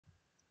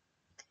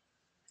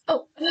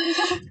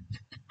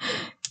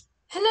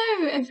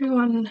Hello,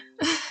 everyone.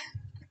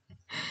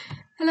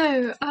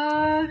 Hello.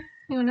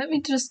 Hang on, let me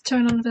just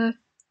turn on the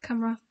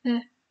camera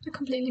there. I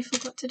completely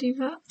forgot to do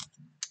that.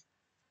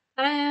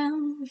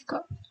 We've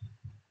got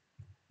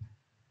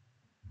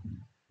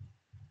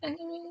an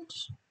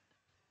image.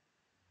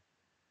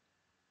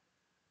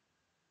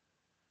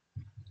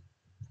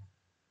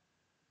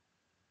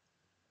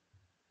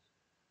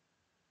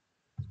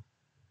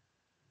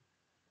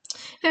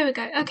 There we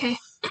go. Okay.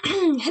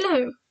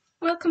 Hello.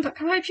 Welcome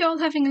back. I hope you're all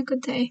having a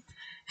good day.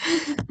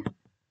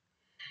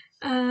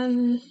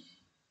 Yep.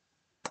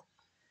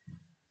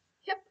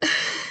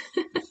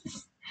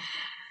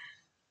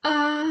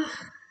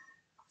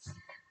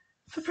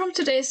 For prompt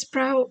today,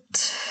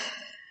 Sprout.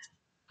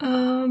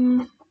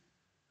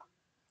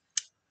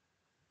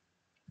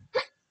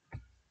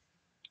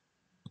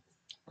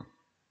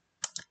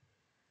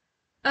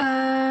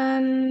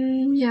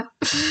 Yeah.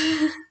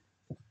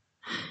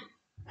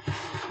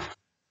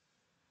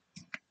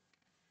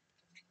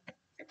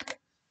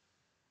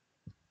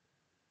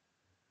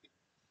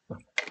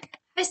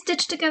 Hi,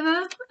 Stitch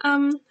Together.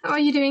 How are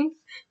you doing?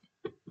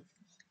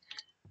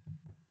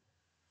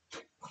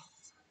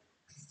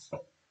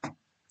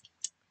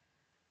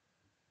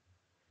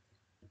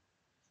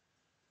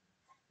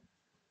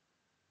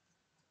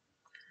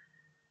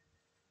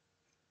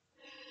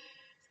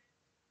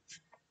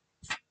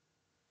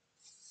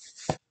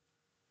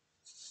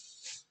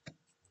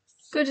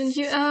 Good, and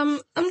you?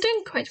 I'm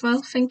doing quite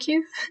well, thank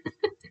you.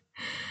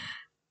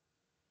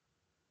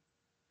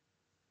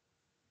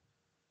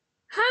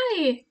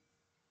 Hi!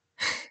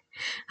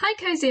 Hi,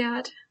 Cozy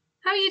Art.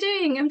 How are you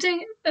doing? I'm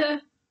doing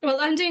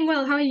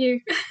well. How are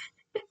you?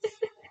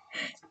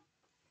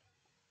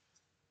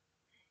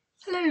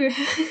 Hello.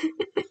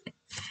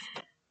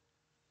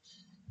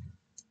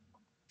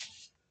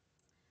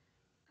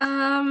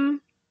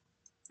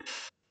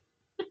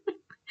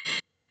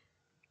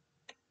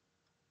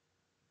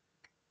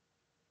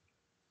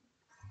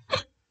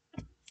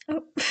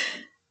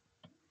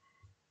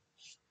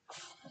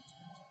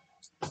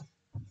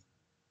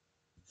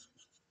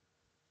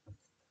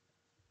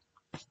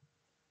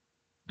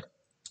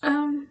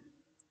 Oh.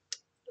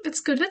 That's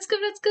good. That's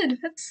good.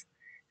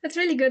 That's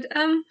really good.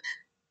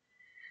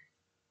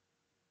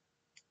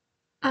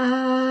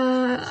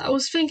 I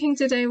was thinking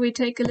today we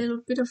take a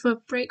little bit of a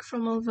break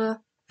from all the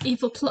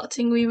evil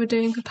plotting we were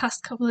doing the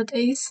past couple of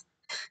days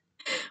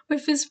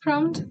with this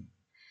prompt,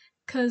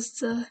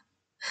 because I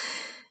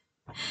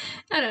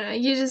don't know.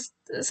 You just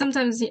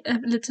sometimes a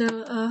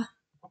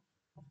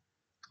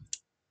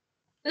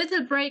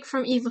little break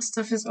from evil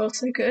stuff is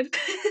also good.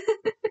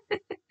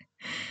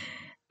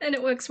 And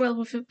it works well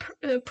with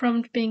a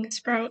prompt being a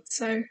sprout,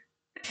 so.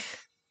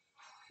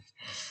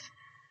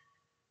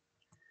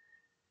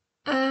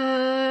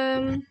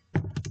 I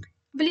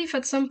believe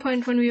at some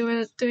point when we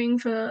were doing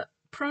the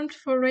prompt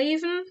for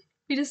Raven,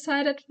 we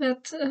decided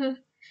that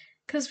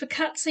because the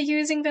cats are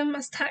using them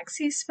as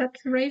taxis, that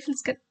the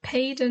ravens get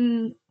paid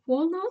in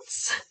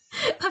walnuts,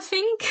 I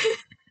think.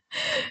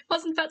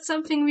 Wasn't that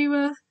something we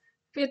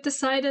had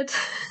decided?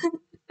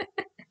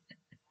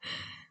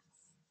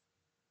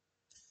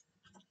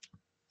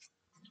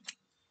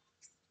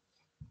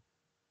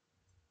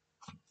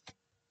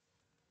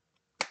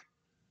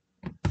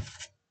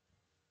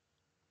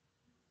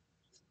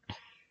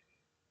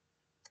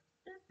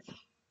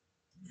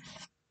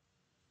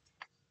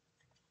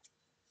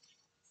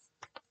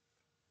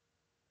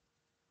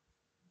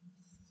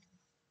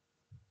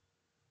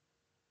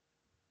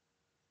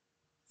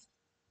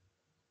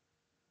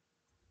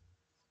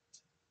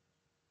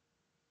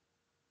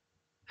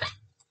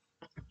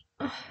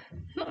 Oh,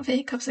 not the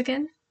hiccups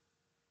again.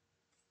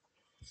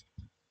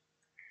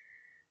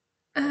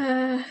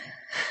 I'm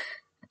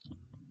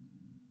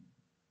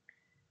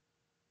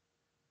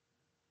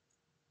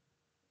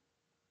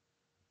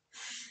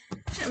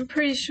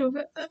pretty sure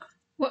that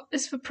what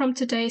is the prompt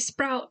today?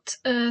 Sprout.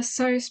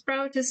 So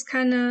Sprout is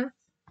kind of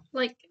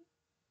like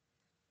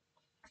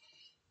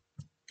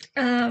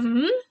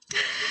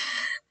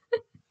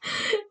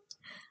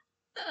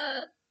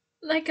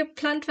like a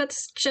plant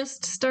that's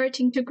just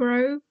starting to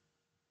grow.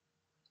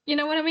 You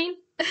know what I mean?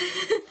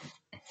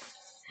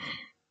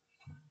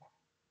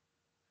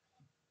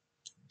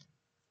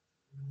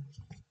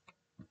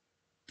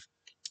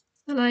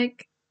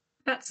 Like,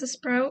 that's a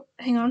sprout.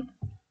 Hang on.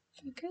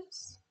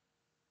 Focus.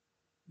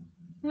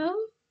 No?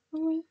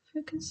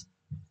 Focus.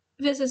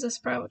 This is a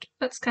sprout.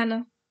 That's kind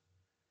of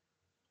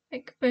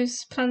like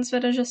those plants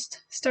that are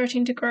just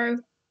starting to grow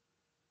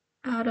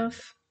out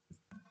of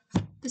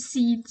the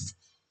seeds.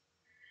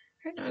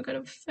 Right now I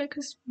gotta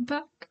focus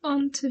back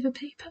onto the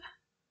paper.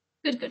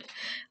 Good.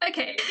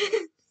 Okay.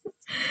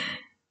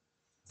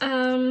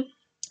 And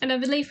I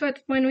believe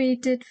that when we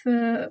did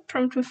the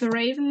prompt with the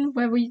raven,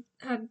 where we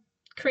had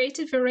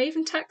created the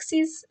raven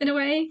taxis in a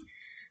way,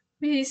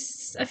 I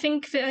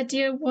think the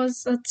idea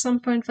was at some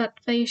point that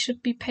they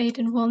should be paid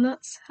in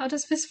walnuts. How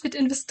does this fit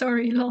in the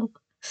story, lol?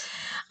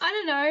 I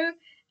don't know.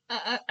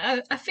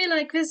 I feel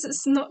like this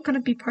is not going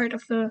to be part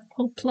of the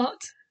whole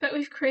plot that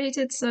we've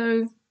created,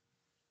 so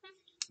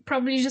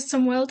probably just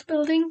some world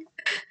building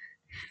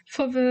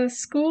for the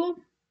school.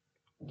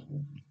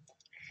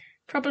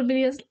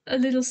 Probably a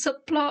little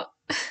subplot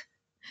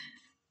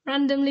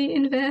randomly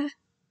in there.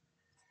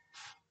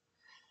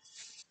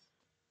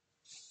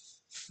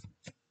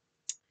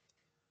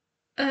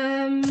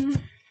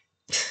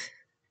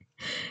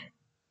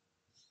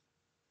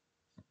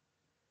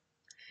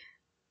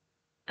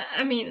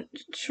 I mean,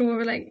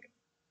 sure, like,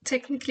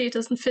 technically it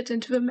doesn't fit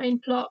into the main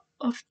plot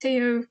of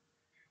Theo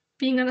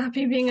being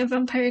unhappy being a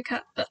vampire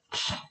cat, but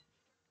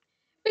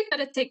we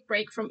gotta take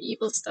break from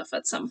evil stuff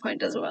at some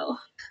point as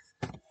well.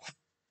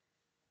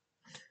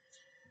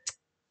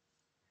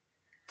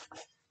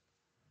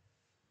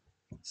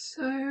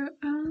 So,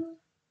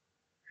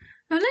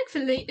 I like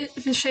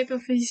the shape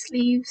of these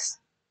leaves.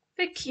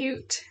 They're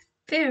cute.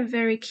 They're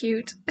very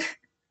cute.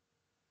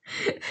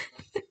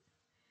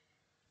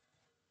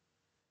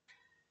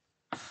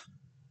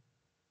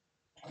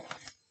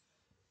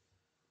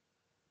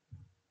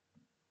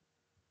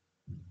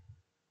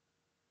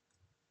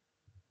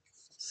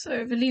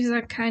 So the leaves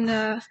are kind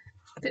of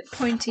a bit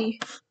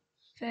pointy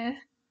there.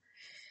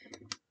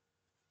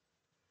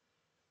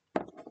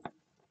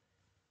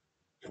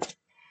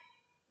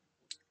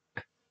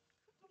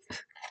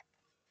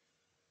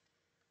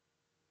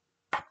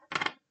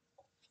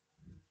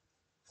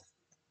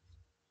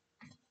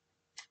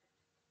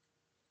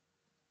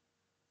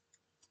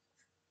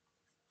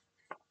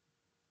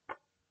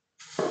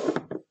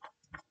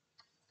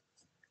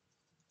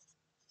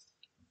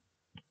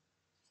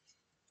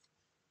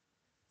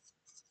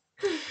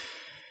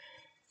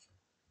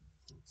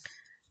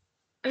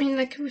 I mean,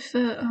 like with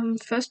the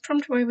first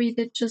prompt where we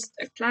did just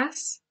a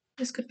class,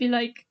 this could be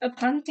like a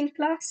planting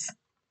class,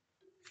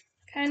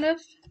 kind of,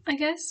 I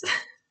guess.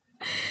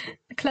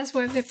 A class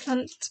where they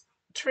plant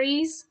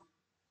trees,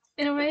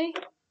 in a way.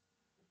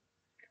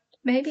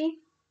 Maybe.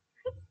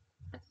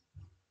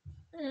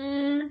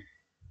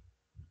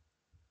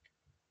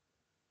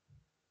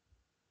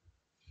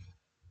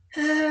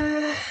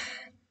 It's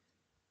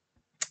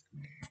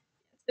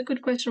a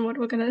good question what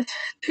we're gonna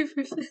do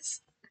with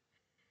this.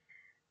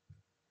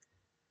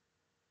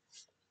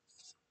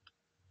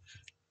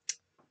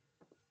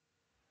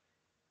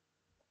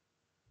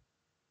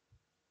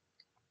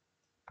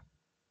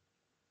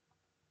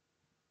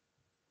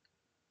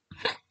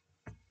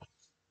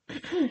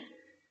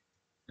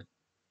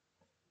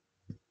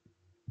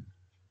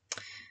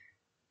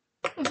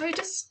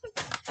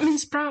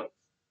 Sprout.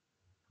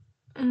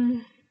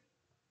 I'm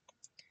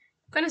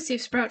gonna see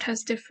if Sprout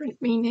has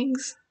different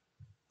meanings.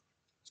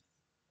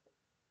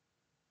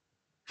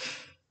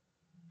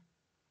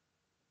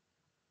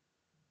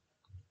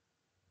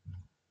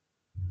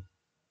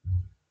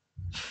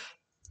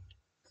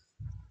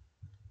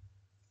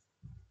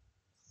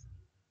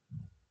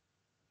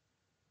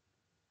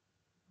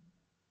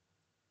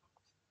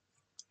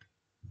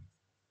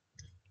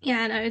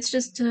 Yeah, no, it's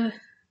just a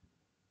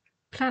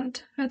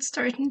plant that's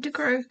starting to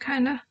grow,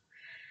 kinda.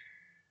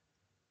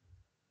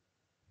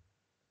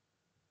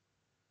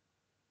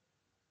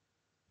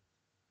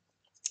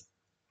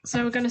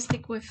 So we're gonna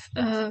stick with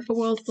the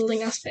world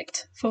building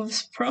aspect for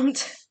this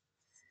prompt.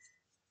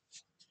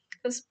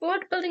 Because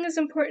world building is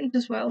important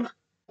as well.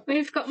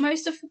 We've got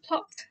most of the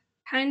plot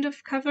kind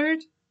of covered.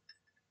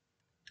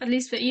 At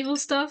least the evil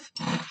stuff.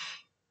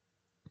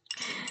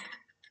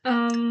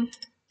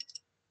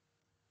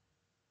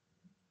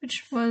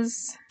 Which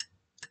was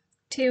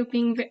Theo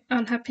being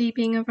unhappy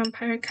being a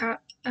vampire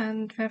cat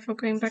and therefore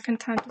going back in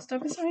time to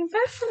stop his own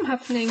birth from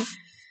happening,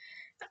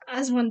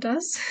 as one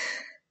does.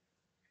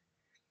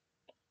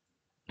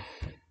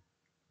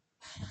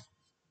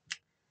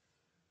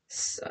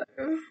 So,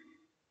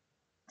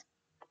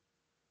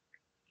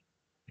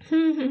 how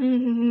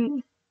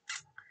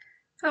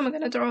am I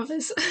gonna draw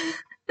this?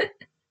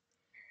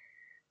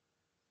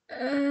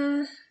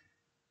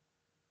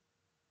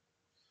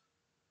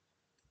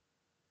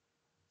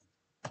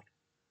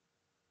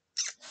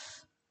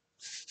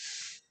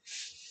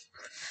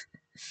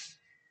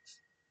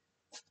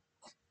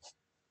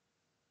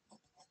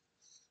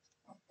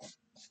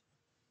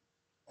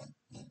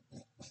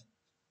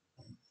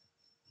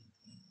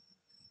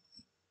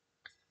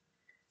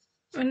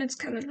 When it's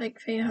kind of like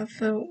they have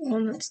the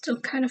one that's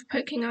still kind of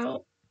poking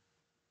out.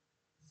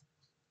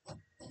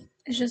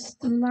 It's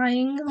just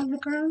lying on the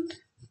ground,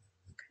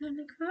 kind of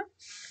like that.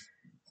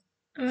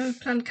 And the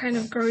plant kind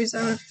of grows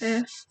out of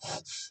there.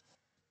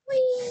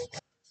 Whee!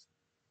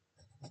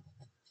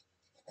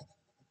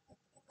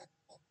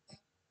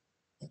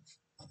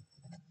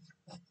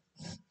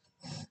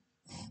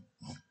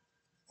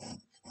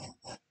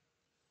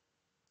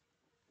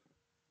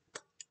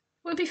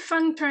 Would be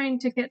fun trying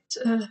to get.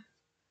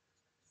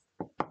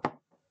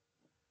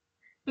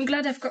 I'm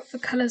glad I've got the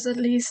colours at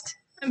least.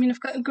 I mean,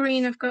 I've got a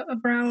green, I've got a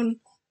brown,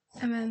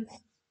 and then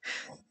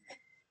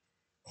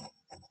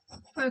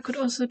I could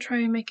also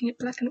try making it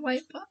black and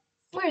white, but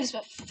where's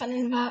the fun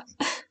in that?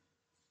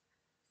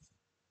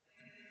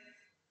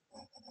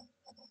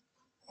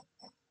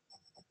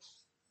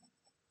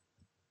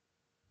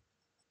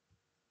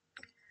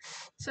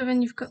 So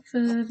then you've got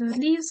the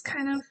leaves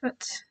kind of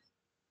that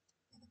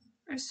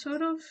are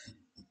sort of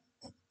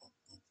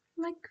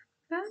like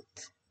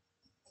that.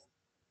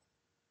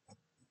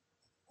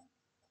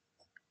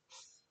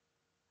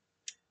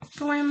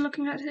 The way I'm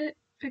looking at it,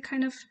 they're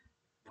kind of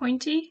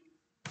pointy.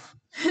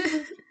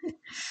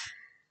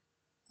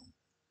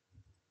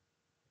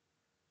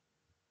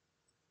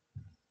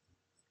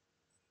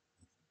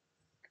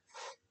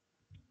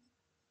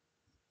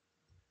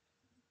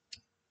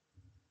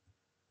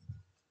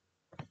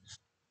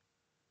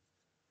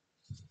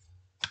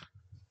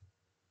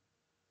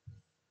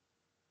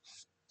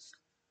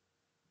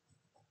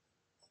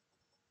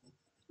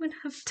 I'm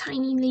gonna have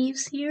tiny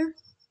leaves here.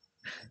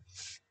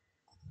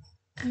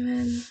 And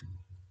then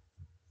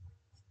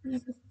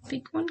another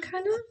big one,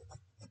 kind of.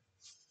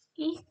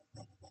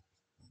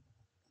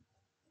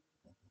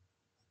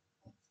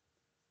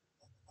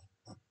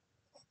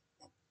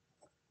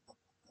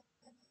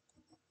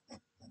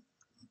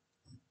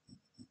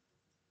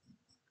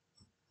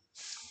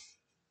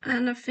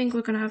 And I think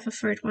we're gonna have a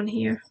third one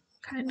here,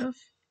 kind of.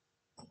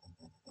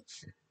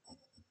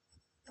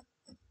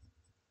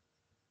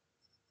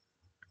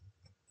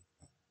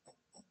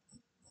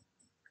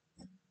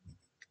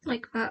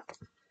 Like that.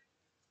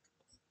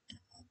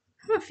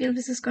 I feel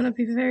this is gonna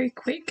be very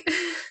quick.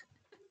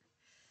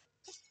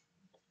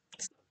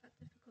 It's not that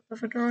difficult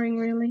of a drawing,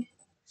 really.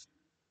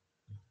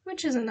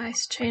 Which is a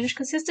nice change,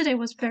 because yesterday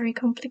was very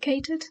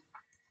complicated.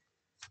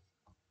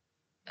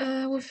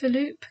 With the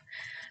loop.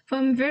 But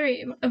I'm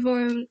very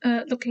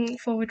looking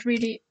forward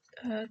really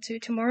to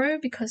tomorrow,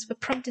 because the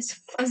prompt is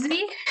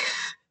fuzzy.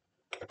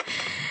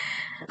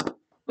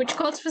 Which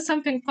calls for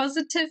something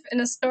positive in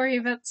a story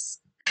that's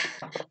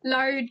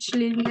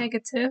largely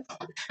negative.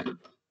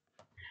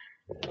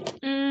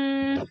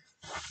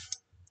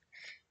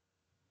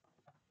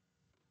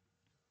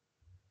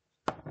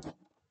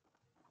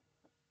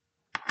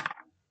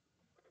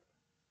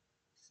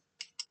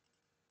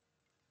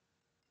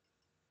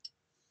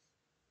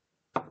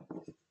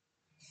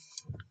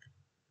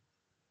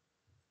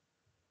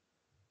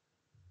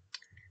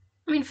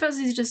 I mean,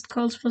 fuzzy just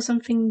calls for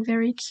something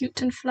very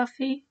cute and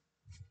fluffy.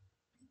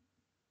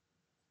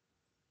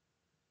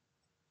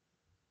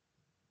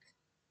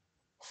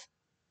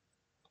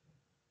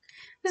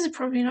 This is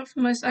probably not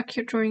the most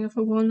accurate drawing of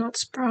a walnut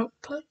sprout,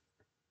 but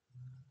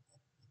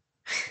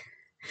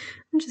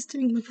I'm just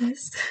doing my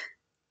best.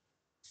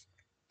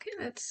 Okay,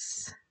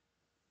 let's...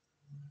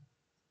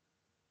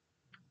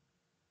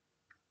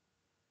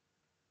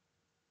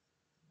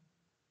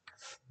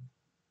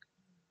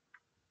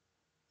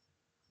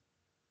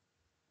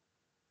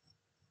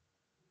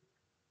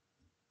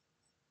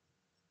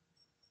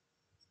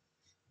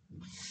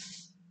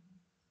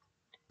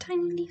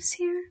 Tiny leaves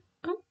here.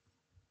 Oh.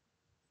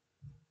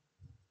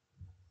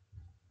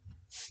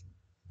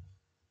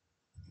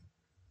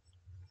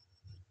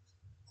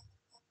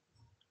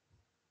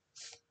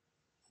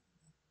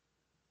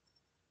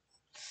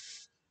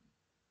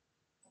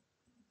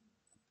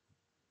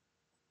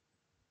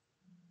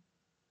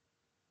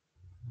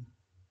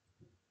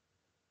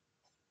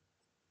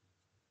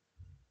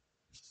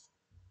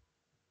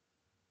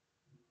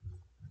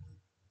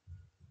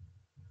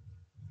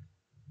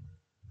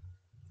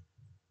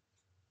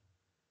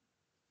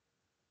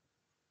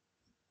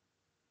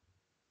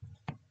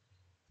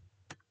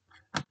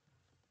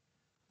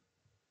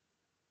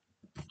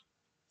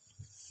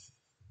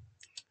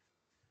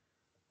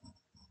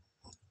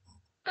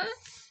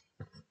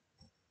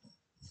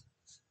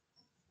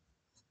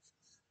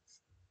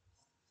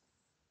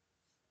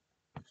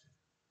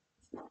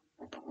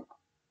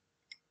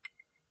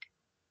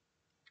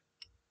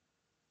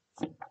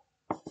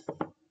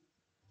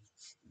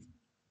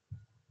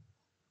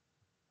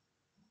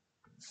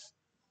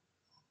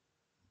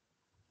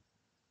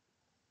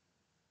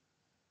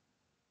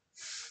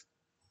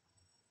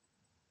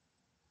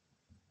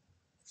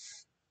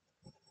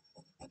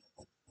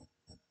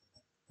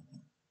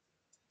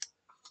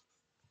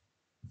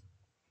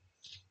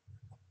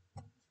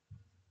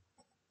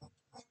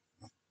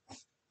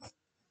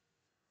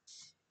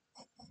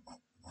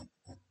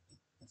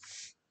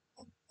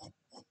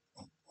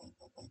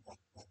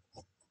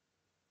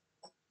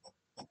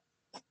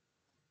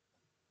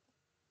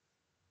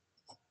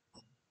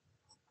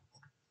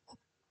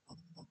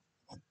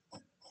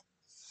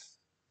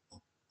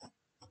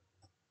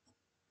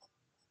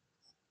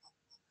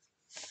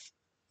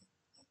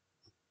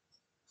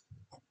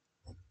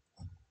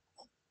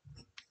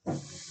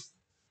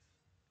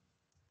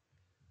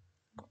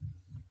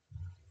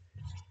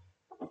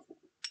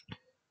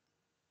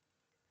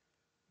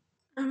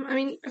 I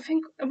mean, I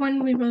think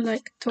when we were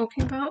like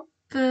talking about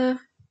the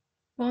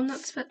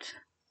walnuts that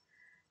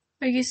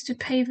I used to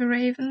pay the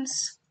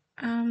ravens,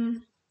 I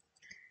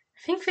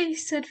think they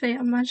said they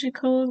are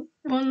magical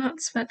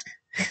walnuts that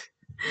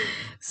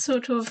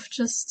sort of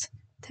just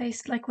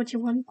taste like what you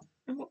want,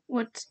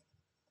 what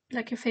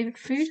like your favorite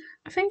food.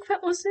 I think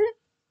that was it.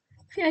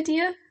 The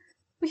idea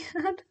we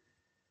had.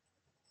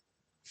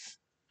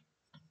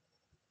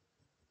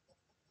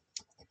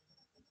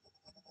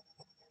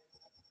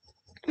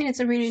 I mean,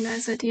 it's a really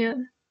nice idea,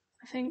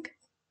 I think.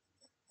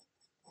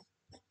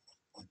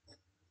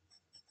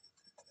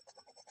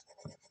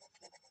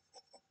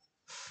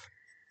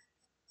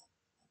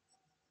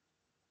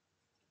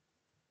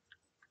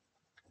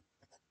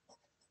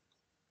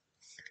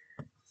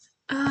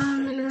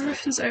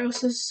 Since I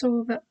also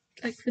saw that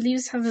like the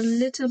leaves have a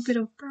little bit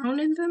of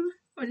brown in them,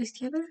 or at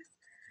least yellow,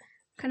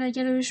 kind of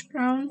yellowish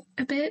brown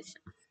a bit.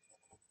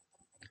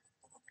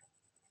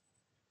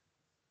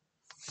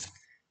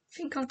 I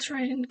think I'll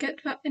try and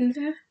get that in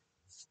there.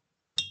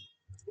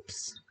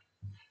 Oops.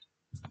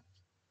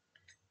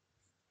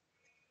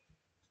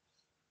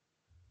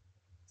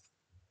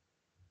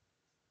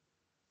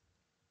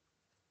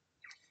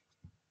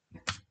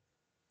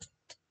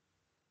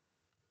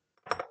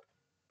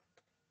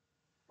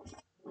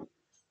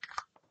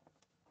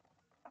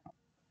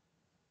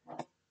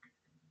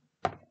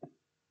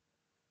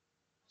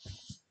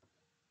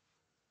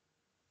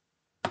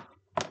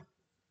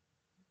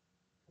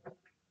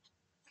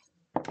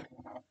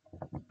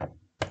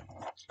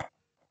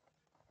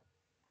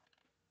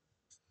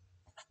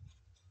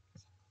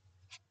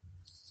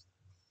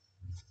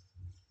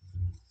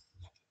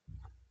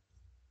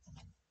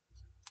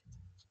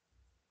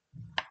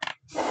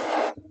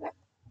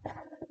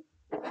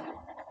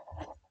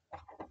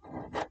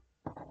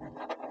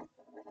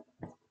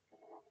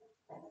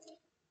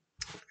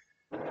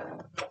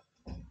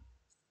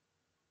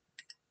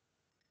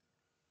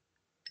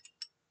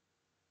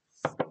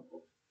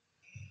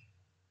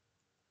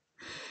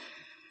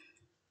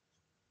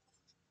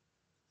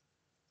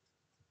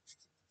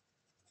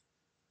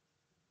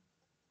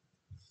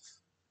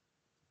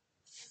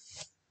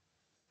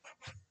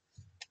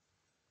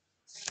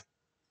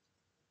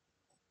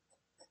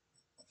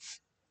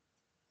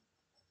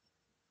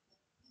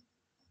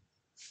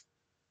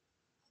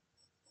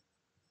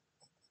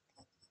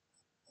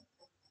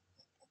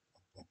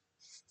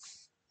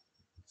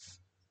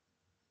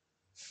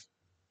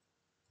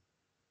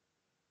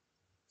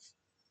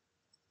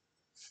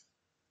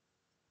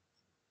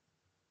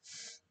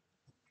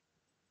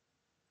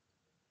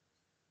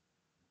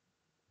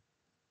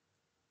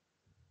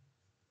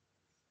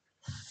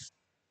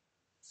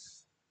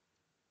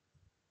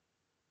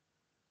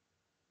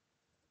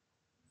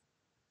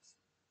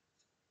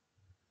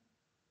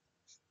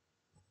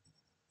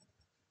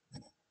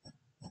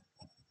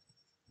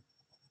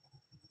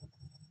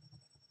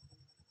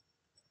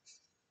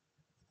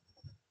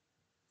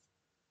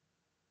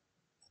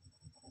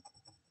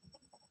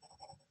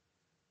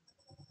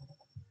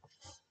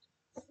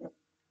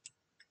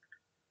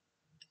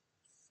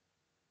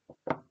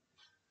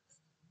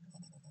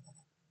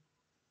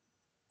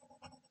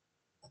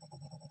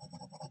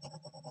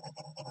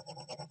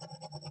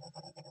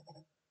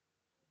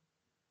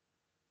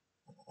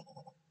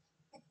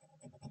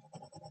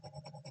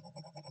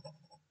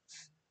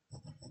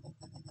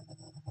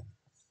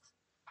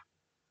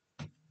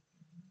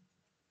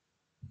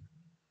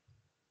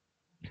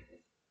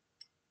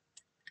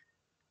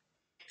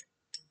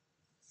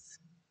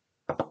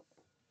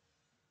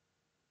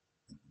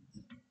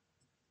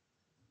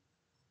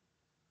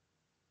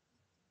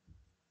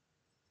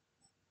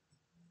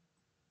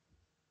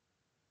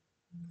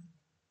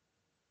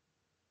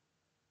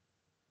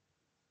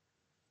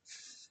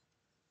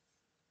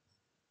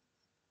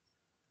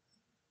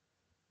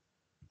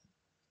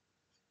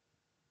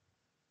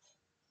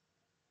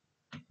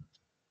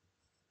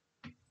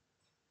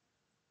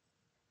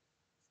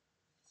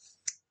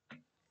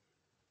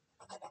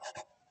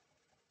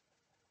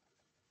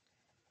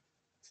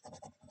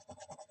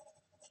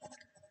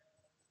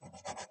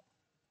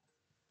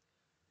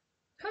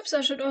 Perhaps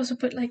I should also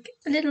put like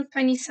a little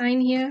tiny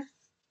sign here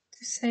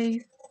to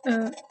say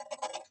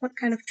what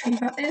kind of tree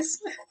that is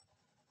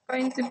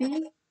going to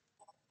be.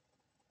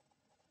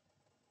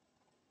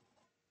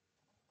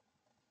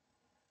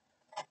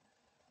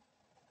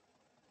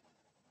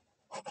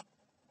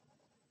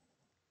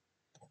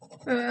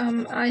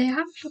 I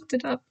have looked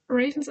it up.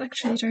 Ravens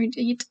actually don't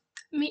eat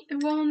meat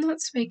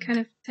walnuts. They kind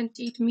of tend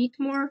to eat meat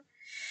more.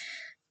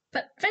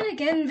 But then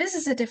again, this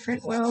is a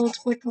different world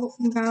we're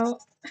talking about.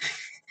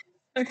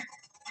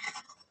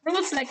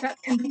 Rules like that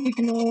can be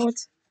ignored.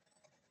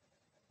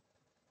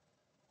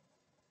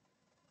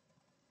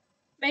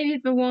 Maybe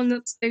the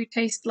walnuts do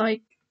taste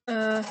like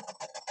the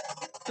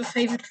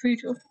favorite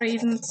food of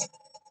ravens.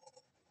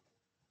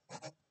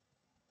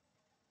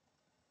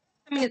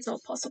 I mean, it's all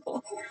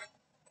possible.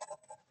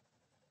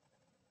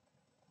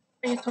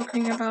 When you're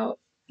talking about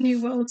new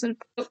worlds and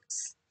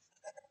books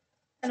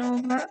and all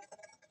that.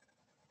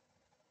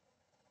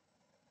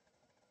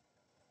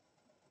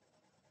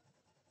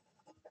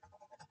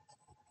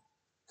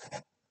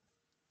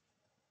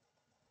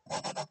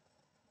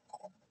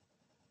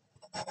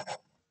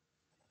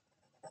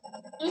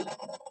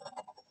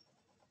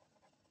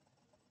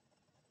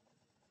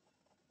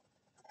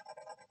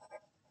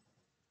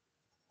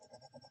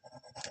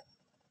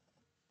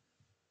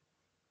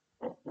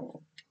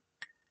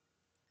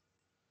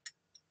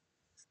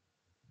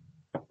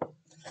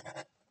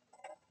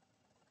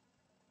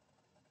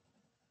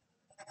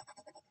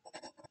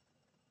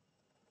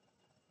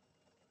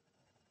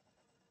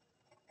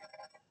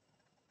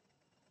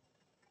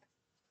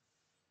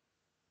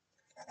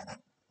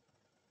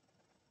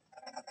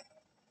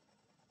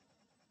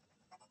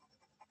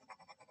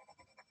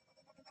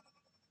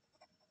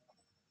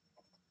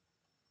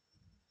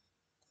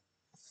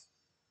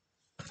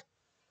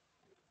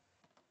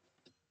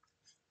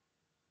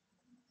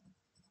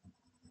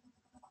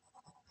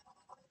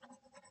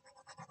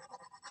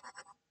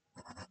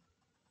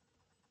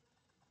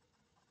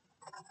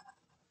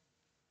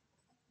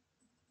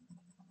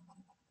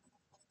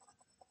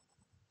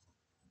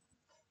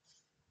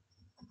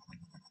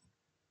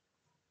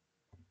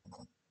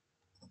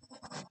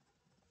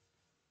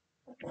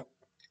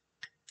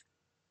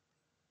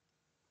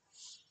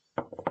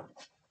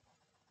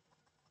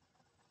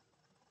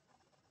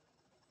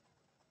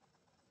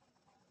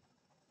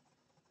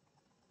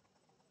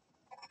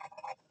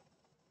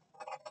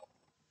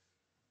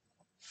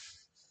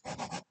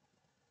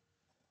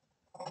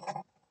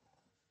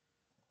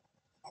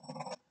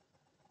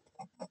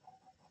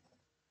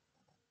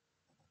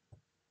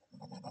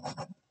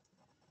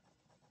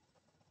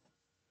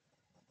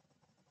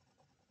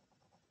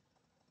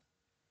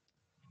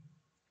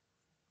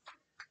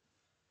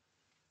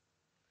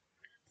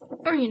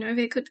 Or, you know,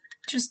 they could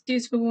just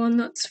use the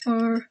walnuts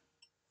for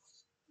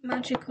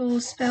magical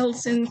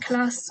spells in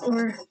class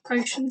or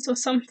potions or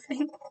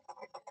something.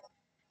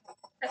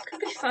 That could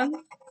be fun.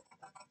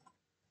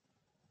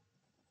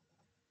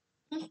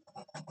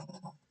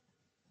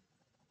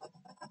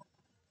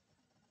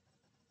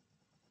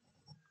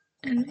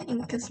 And the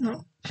ink is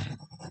not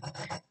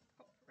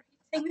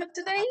operating up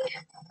today.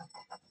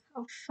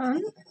 How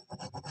fun.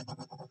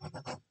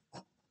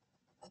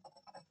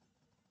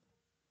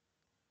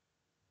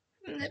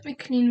 Let me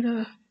clean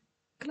the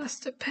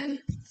cluster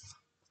pen.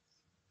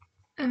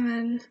 And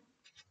then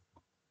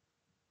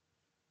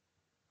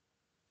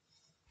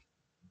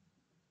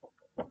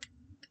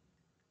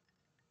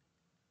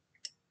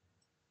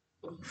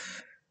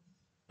oof.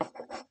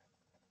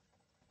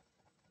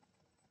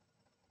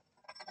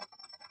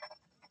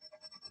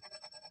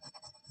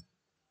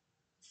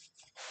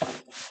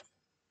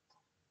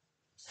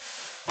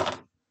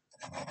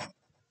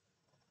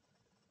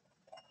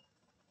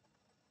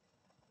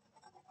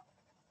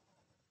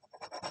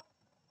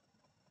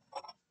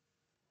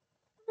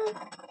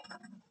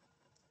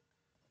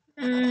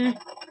 Mm.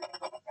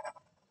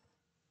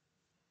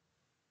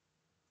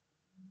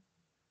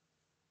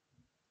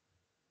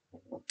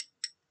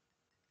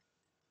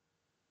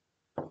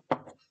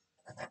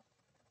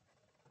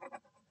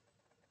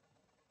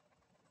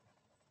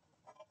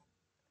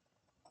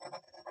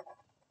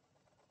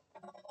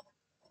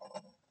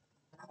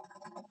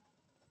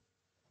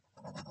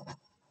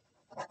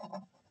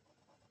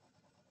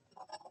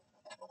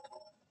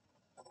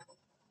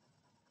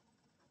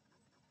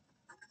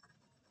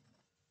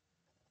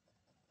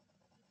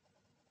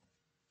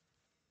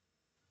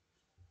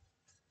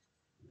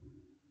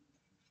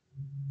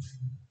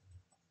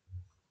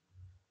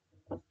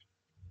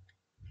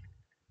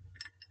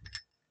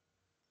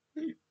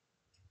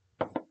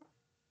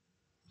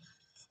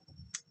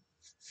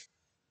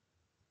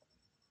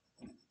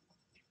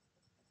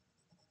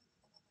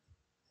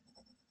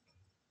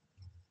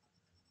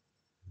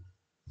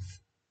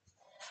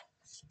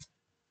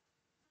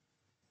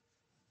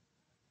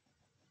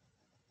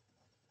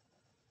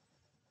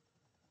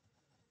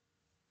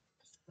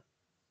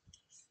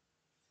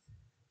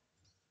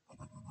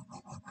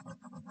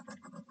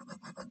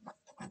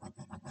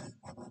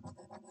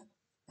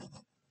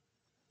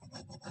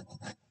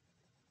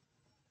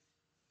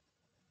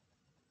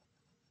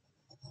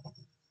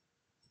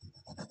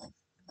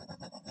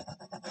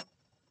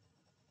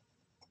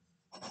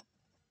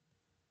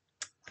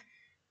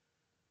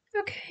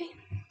 Okay.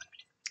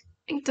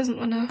 Ink doesn't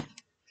want to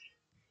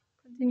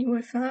continue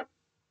with that.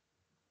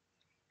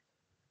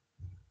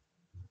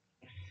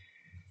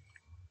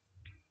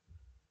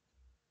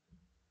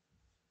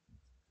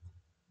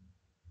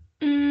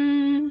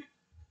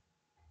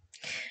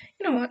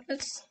 You know what?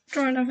 Let's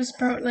draw another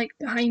sprout like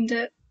behind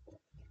it.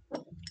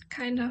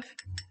 Kind of.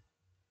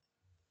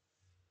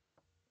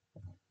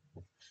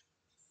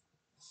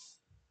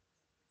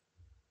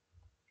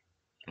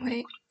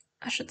 Wait,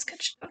 I should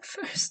sketch it out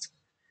first.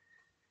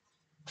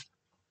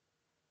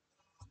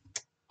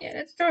 Yeah,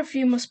 let's draw a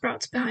few more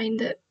sprouts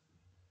behind it.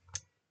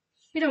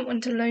 We don't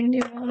want a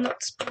lonely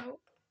walnut sprout.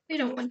 We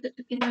don't want it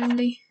to be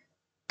lonely.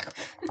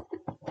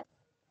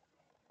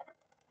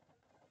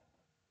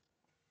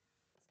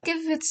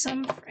 Give it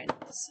some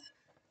friends.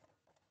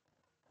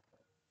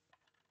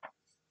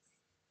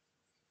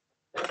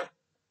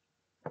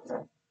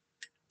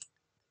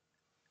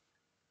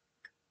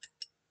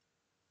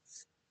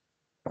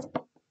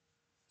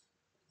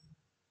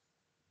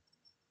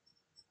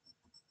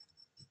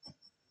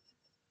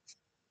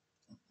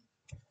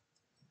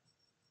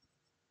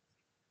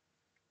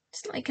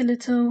 It's like a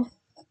little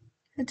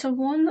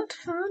walnut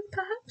farm,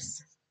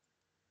 perhaps?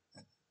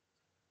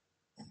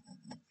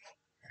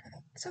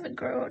 Let's have it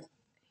grow out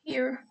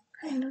here,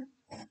 kind of.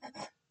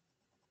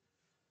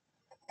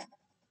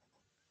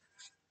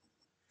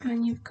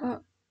 And you've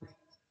got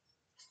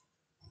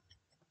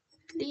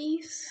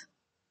leaves.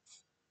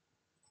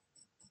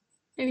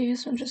 Maybe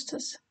this one just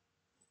has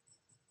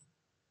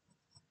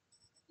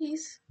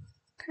these,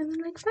 kind of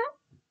like that.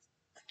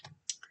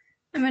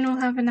 And then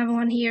we'll have another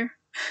one here.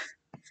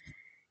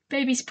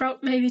 Baby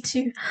sprout, maybe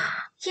two.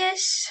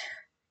 Yes!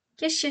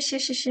 Yes, yes,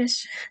 yes, yes,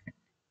 yes.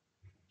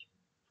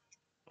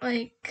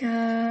 Like,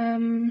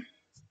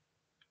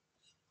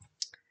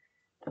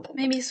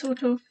 maybe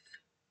sort of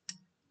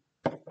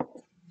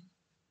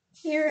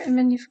here, and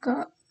then you've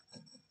got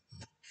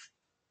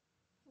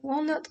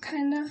walnut,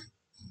 kind of.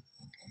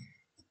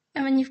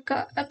 And then you've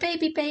got a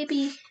baby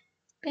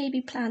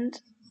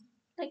plant.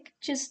 Like,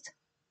 just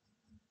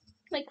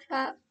like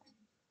that.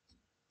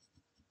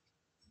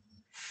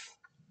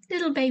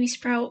 Little baby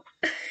sprout.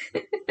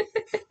 And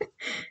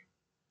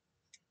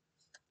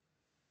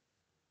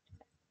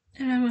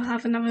then we'll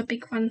have another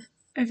big one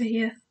over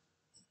here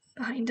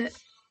behind it.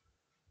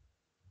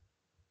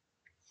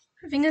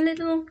 Having a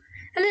little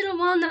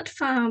walnut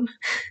farm.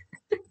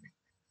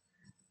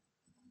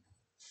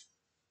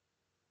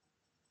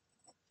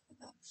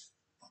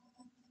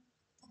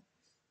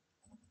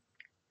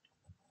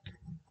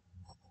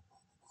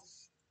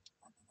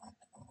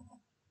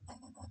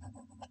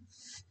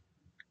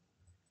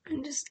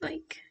 can just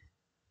like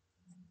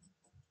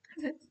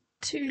have it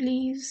 2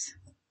 leaves,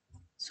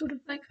 sort of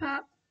like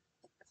that.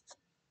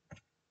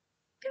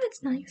 Yeah,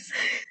 that's nice.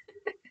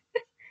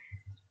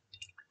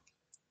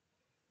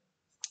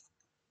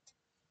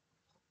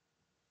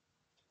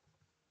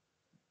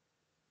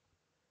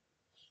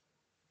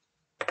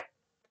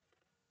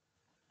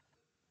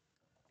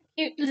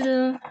 Cute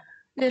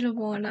little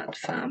walnut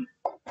farm.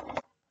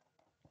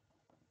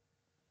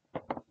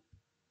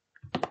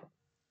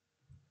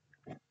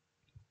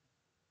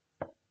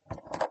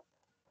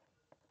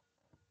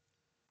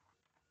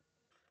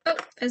 Oh,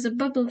 there's a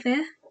bubble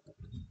there.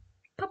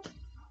 Pop.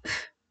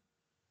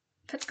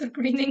 That's got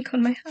green ink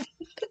on my hand.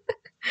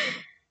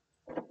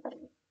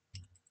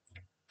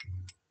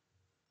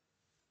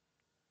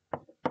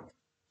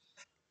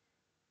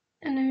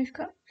 And then we've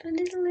got a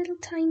little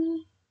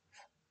tiny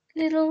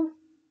little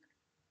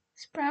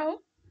sprout.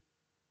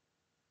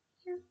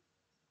 Yeah.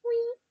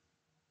 Wee.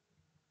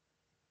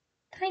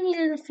 Tiny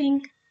little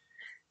thing.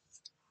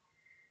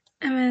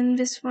 And then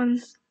this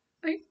one.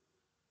 Oh.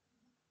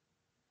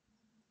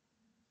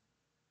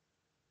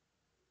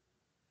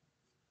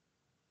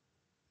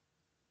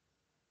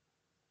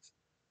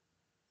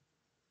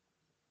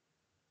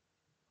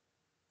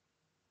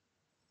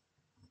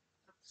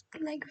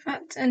 Like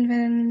that. And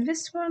then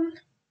this one.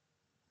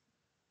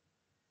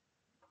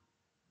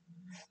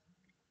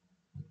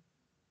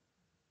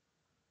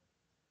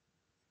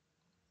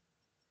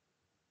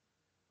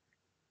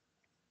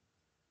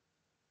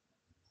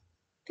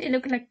 They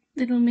look like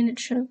little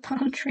miniature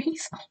palm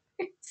trees.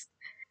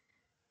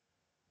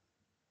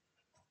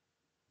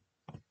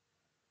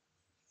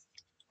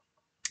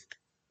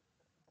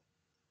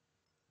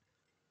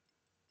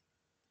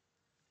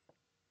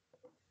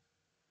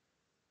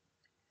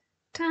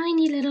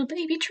 Tiny little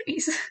baby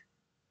trees.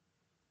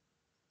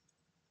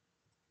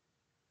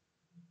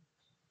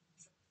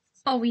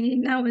 All we need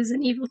now is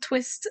an evil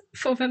twist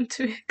for them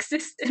to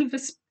exist in the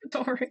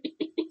story.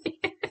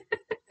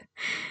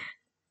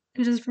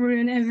 And just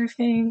ruin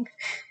everything.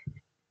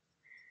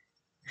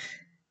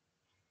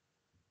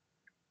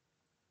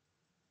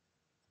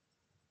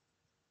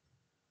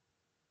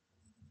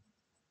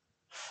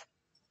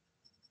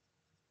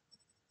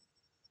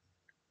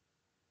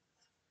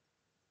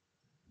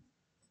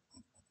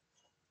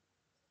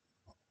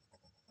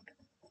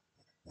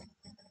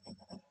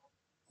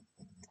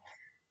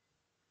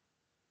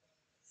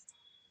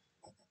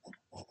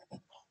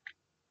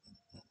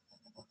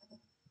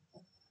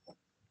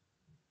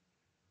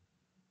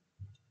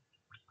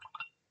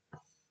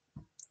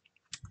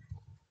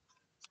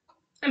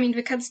 I mean,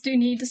 the cats do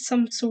need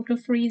some sort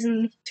of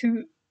reason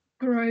to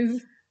grow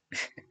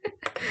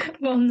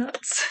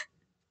walnuts.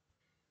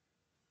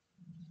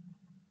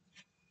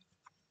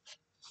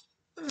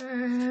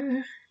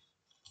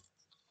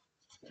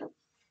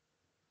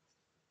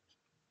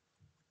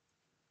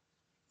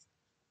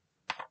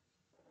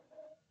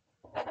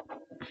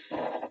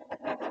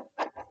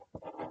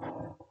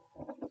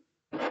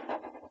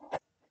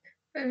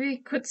 We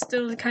could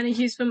still kind of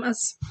use them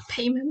as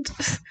payment.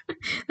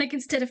 Like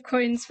instead of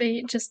coins,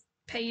 they just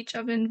pay each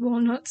other in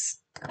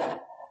walnuts.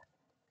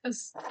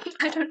 Because,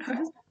 I don't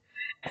know.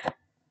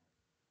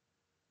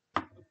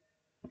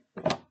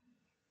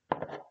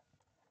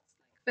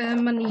 The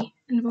money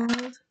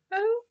involved.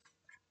 Oh.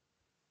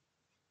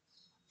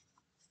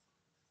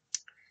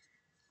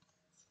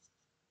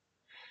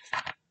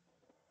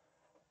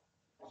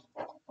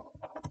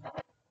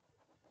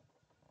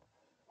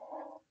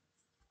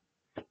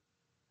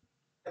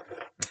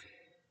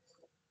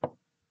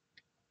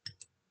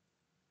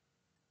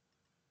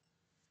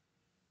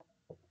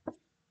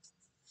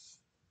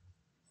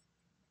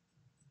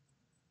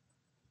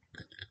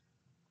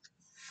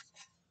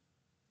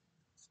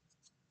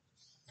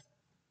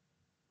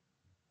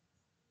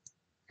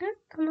 Oh,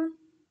 come on.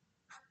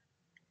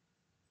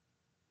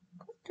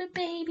 The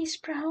baby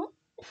sprout.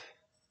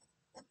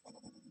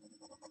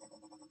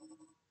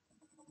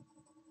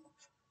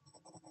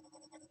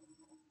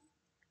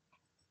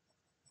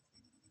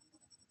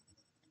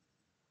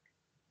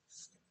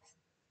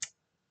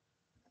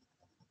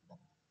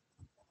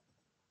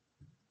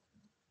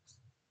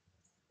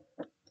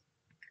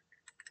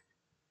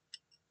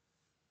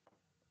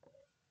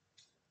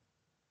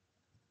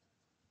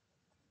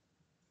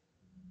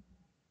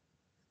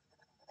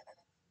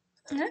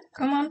 Yeah,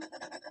 come on.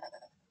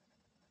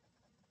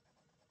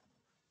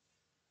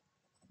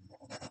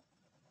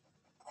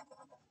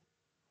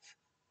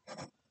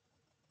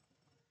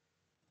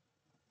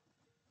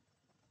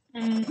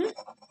 Mm-hmm.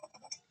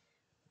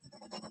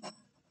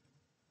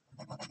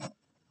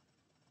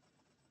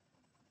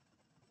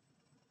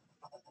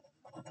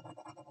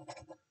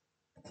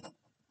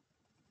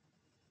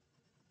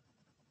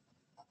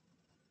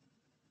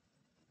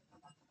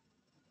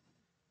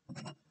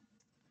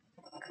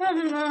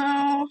 Come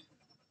now.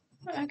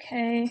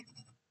 Okay.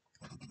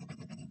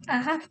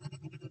 Aha.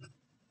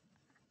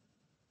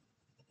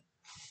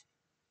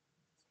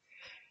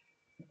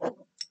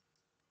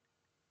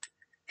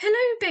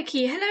 Hello,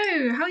 Becky.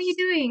 Hello. How are you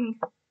doing?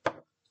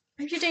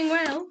 Hope you're doing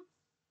well.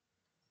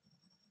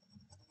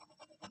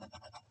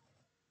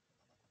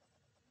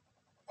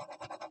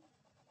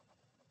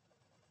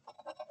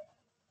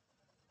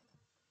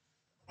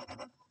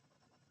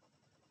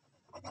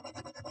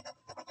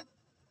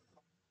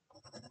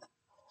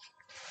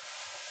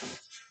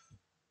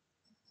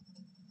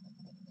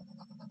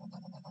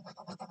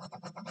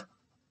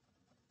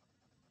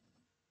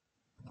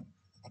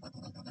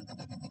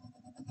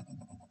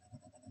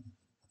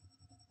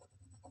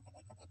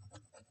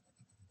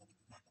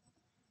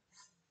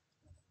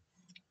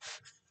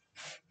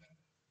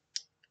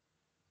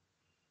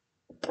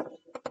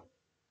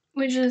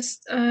 we're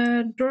just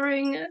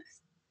drawing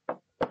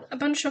a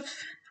bunch of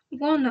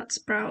walnut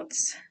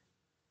sprouts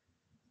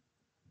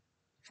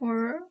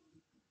for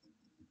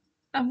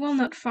a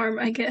walnut farm,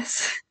 I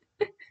guess.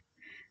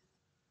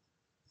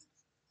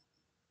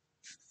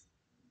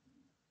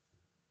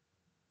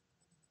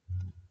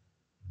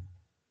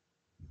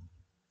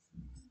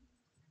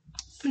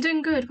 I'm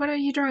doing good. What are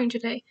you drawing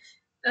today?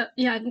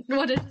 Yeah,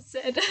 what it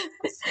said.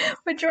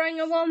 We're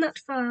drawing a walnut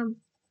farm.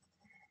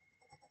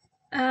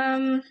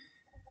 I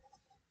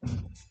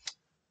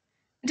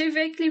do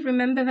vaguely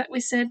remember that we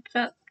said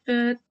that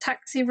the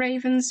taxi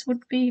ravens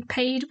would be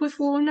paid with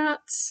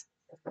walnuts.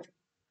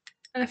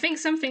 And I think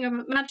something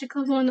about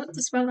magical walnuts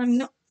as well.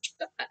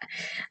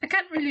 I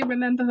can't really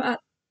remember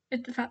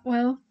that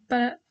well,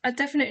 but I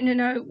definitely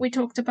know we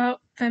talked about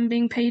them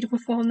being paid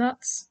with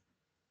walnuts.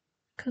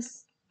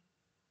 Because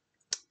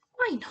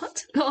why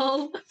not?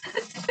 Lol.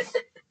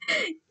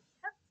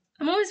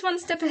 I'm always one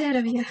step ahead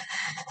of you.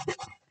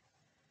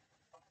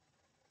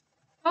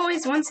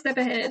 Always one step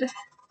ahead.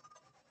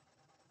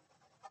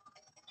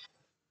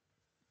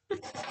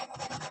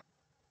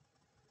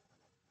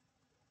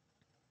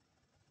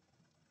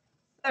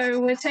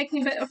 So we're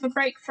taking a bit of a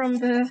break from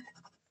the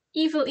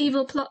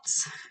evil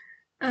plots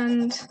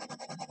and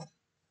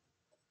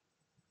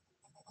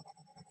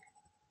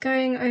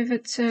going over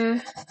to,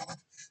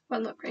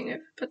 well, not going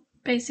over, but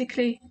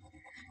basically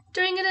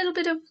doing a little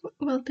bit of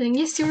world building.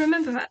 Yes, you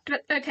remember that.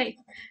 But okay.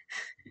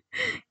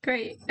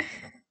 Great.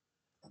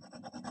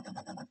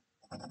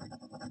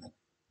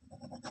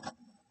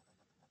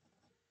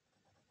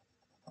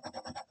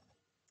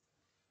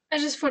 I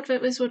just thought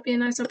that this would be a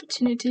nice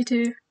opportunity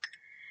to,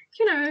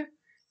 you know,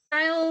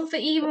 dial the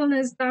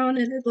evilness down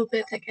a little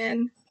bit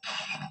again.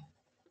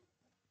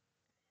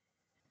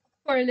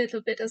 For a little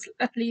bit,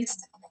 at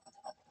least.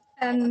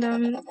 And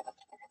the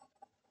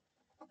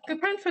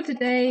prompt for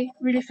today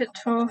really fit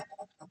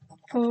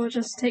for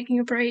just taking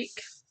a break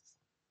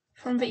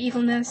from the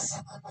evilness.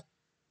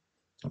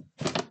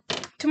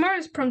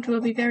 Tomorrow's prompt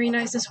will be very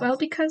nice as well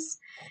because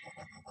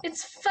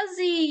it's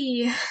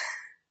fuzzy!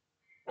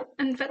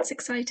 And that's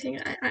exciting.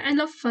 I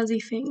love fuzzy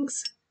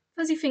things.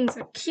 Fuzzy things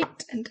are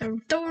cute and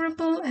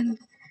adorable and...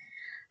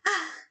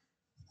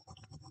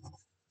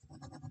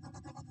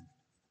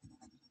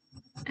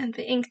 And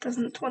the ink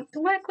doesn't want to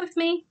work with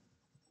me.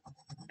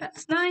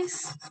 That's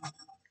nice.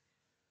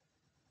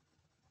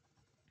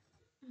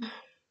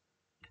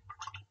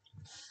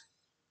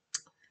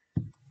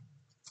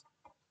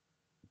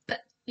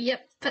 But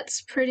yep,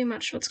 that's pretty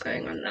much what's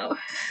going on now.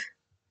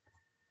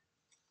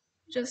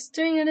 Just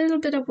doing a little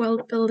bit of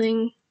world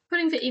building,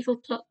 putting the evil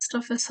plot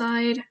stuff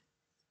aside,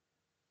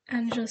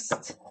 and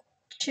just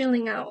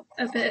chilling out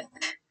a bit.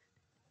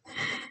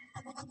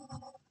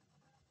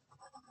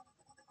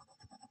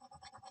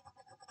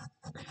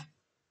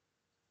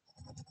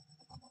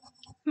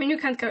 I mean, you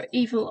can't go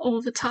evil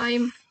all the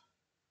time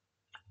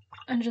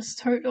and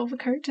just hurt all the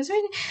characters. We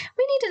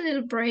need a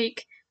little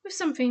break with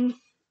something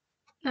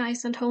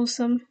nice and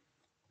wholesome.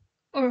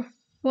 Or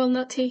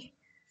walnutty.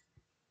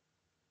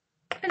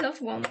 I love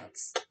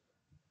walnuts.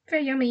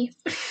 Very yummy.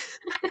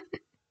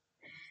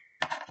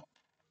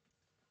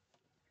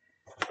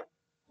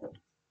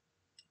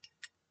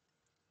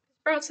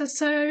 Sprouts are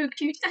so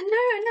cute. I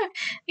know.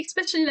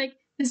 Especially like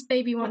this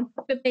baby one.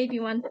 The baby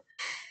one.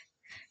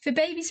 The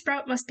baby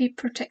sprout must be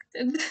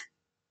protected.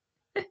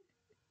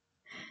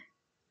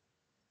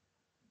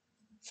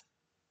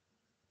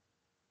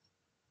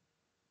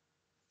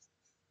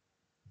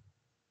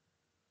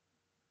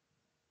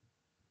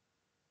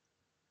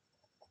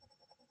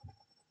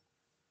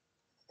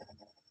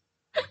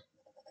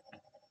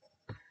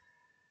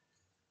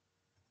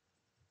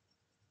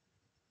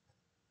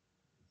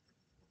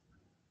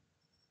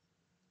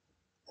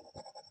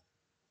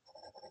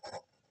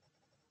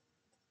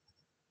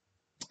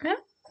 Yeah?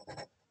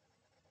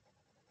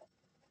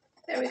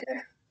 There we go.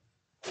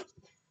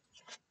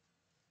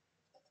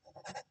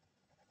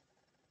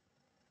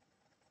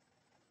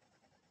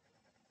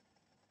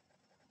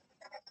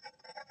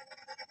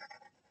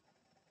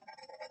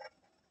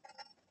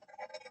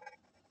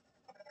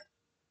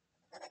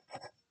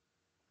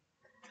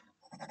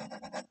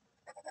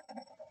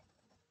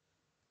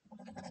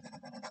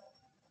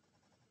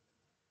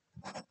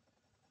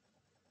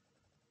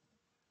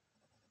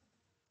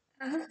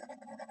 Uh-huh.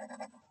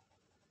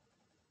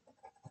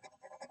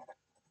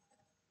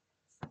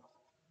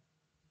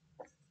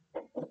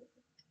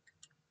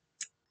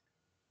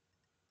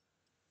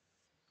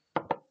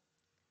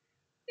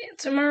 Yeah,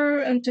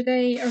 tomorrow and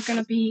today are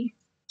gonna be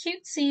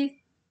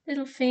cutesy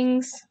little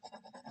things.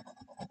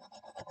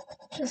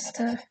 Just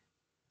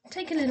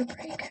take a little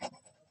break.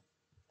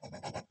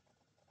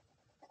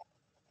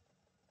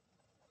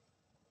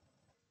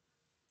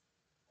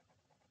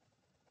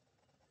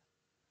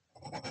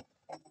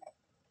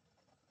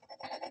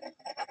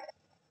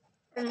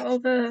 From all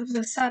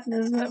the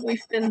sadness that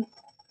we've been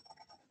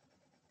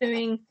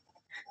doing.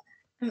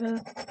 And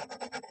the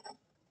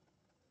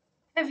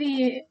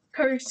heavy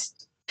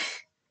cursed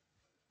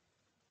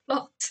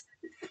plot.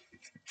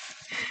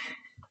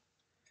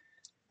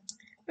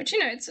 But you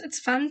know, it's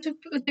fun to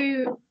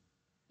do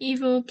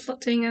evil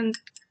plotting and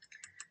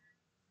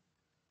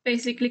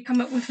basically come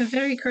up with a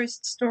very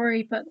cursed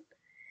story, but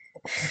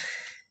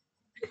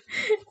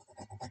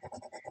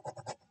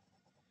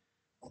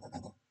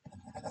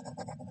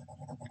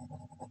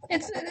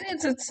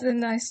it's a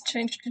nice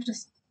change to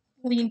just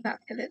lean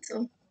back a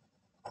little,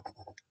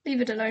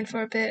 leave it alone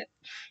for a bit,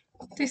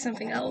 do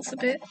something else a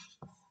bit.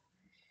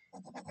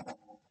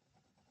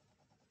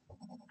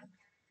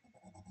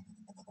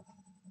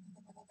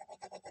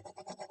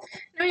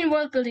 I mean,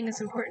 world building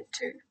is important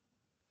too.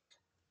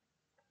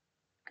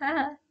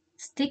 Ah,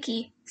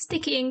 sticky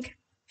ink.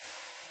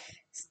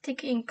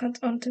 Sticky ink got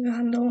onto the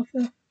handle of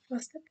the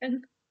plastic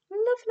pen.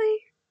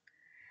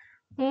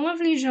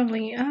 Lovely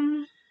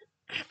jubbly.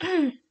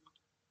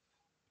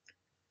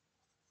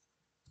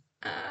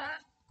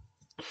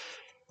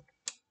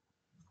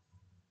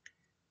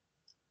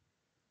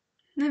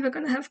 Never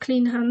gonna have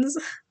clean hands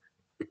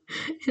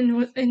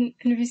in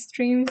these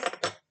streams.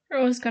 We're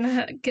always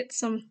gonna get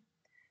some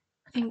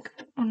ink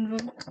on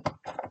them.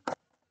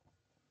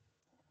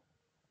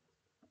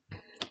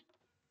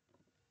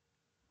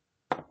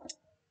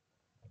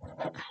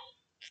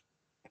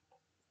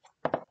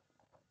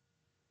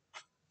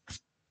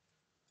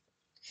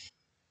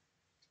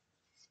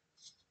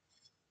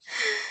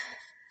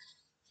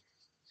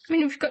 I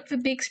mean, we've got the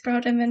big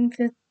sprout and then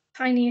the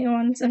tiny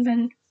ones and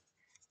then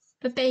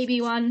the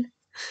baby one.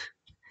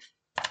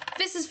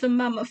 This is the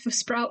mum of the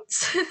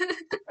sprouts.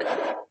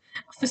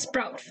 Of the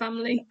sprout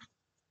family.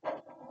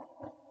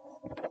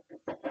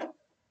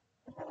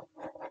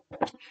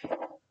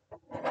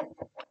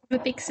 The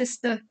big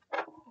sister,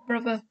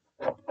 brother.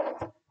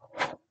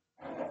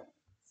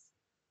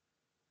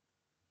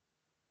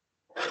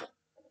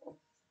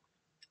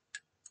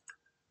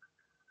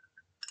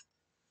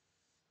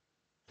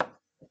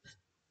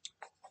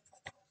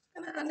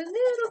 Gonna add a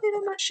little bit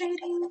of my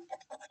shading.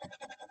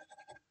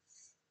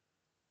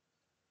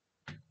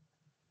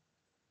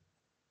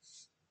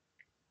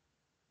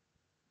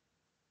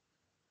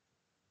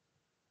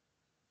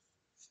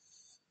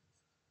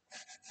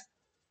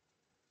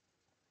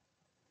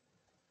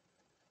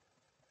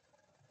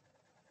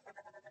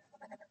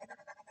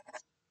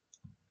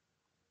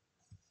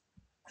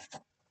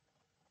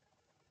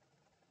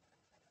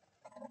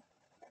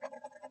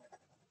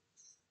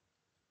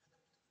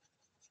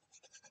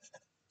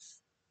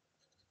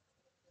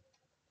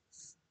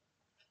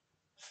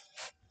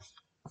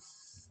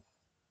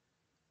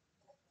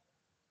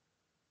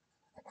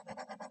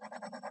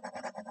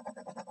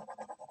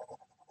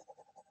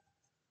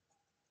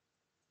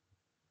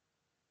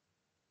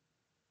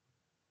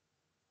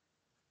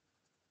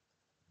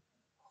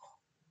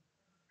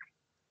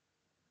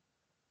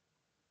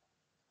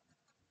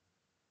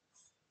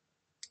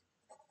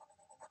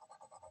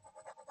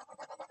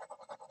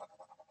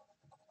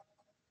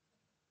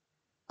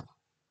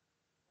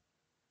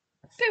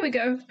 There we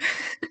go.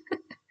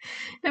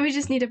 Now we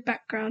just need a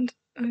background.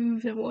 Oh,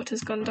 the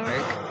water's gone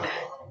dark.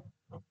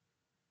 It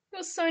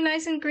was so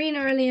nice and green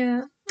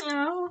earlier.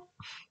 Oh.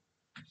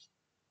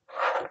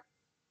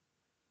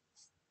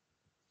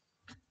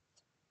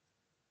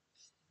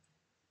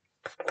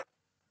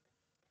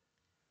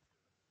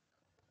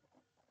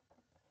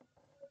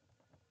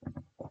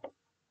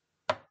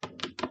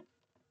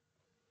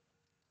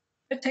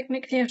 But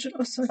technically I should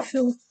also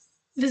fill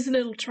this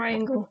little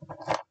triangle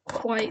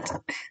white.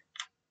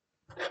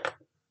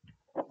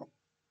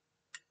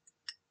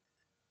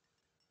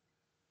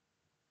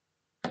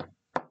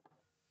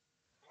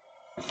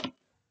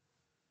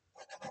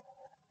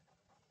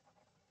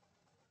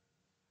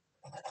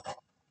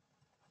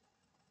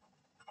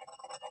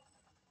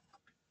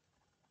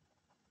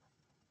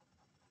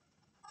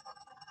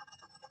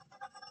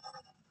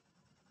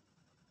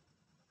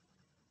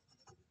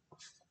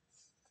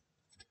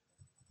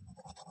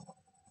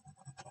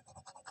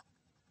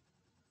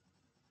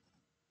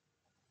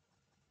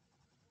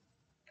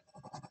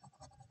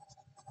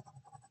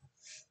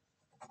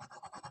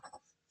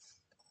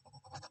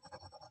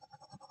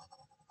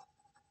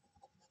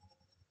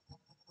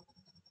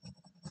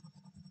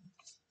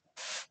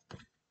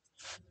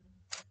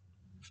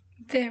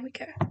 There we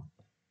go. I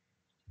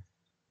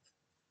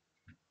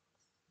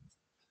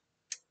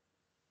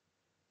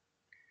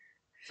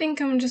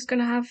think I'm just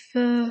gonna have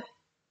the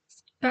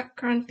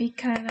background be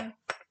kind of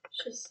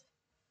just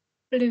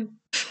blue.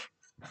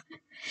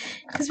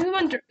 Because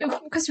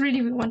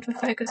really we want the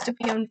focus to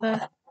be on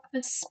the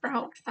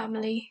sprout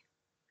family.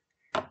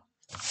 How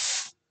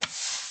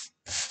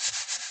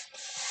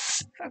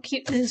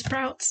cute the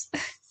sprouts.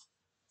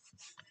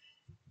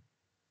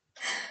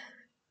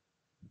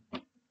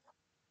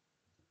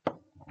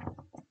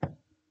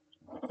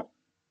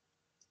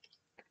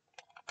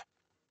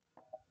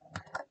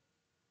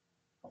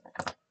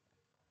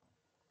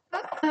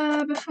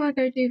 Before I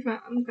go do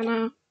that, I'm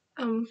gonna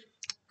go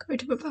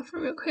to the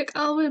bathroom real quick.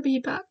 I will be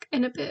back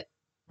in a bit.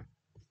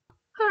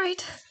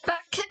 Alright,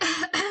 back.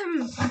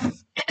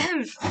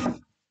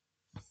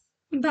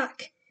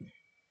 Back.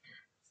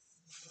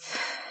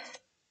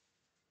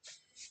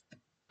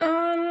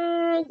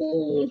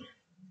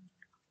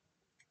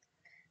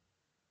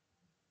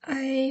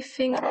 I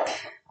think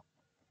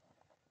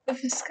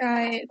with the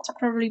sky, it's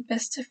probably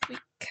best if we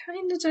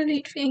kind of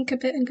dilute the ink a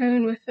bit and go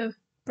in with a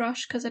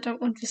brush, because I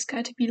don't want the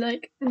sky to be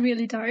like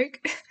really dark.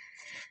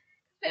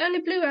 The only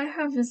blue I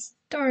have is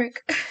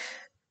dark.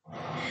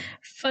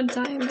 Fun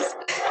times.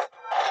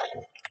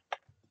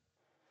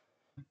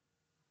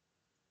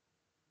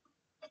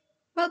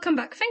 Welcome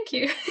back. Thank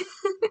you.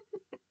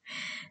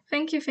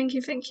 Thank you, thank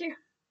you, thank you.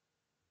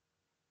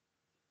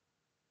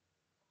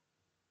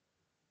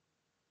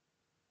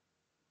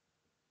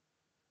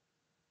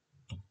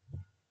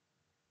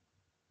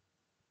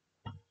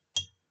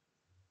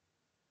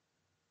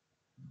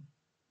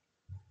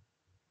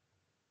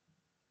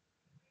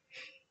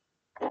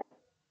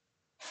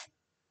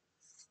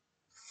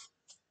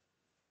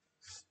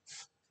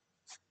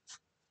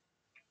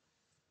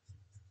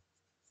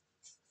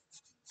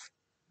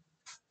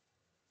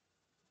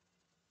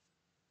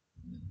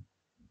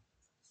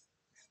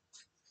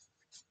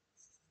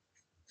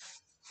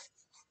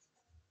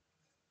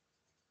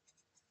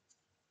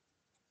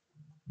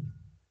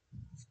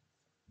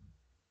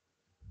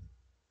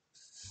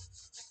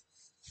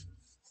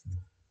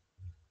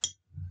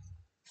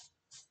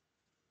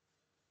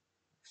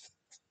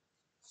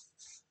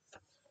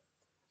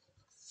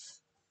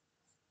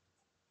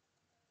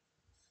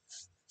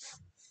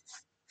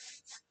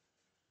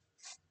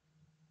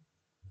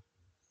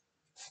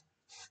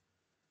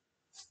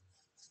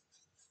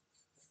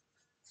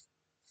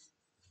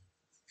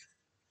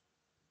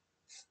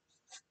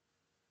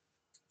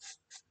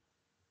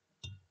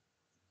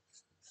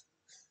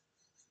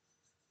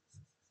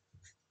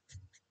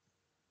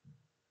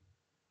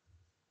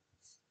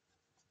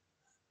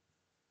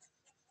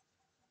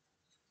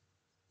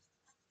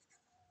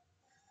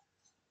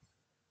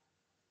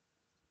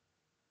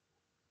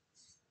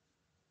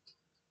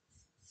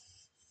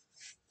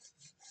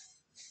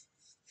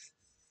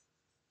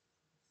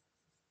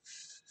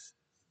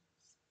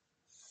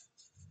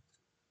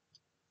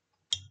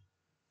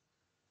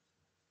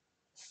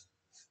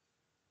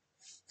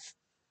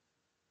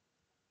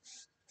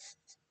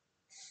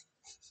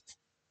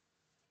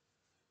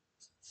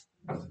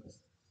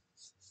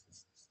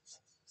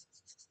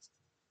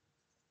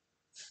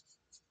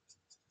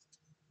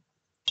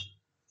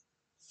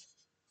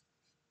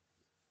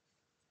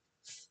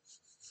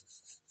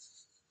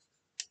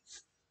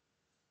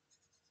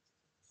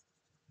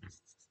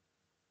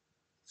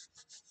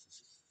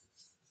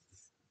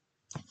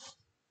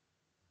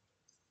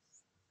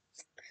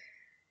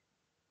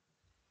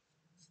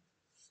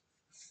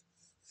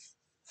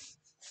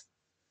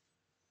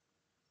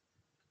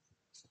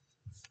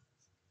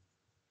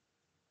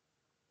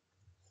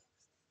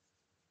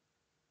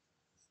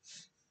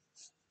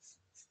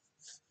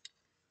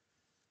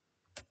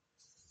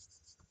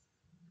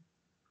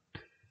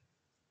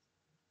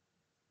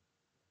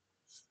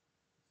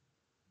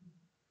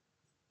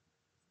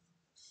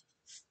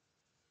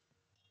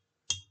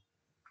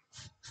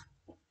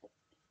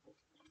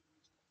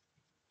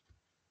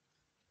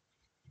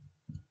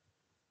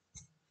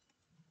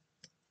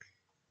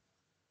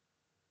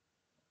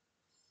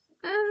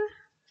 Uh,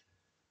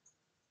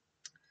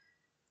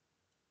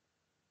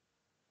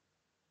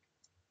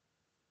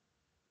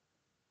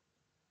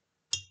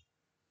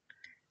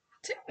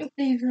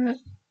 Technically,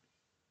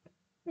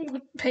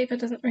 the paper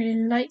doesn't really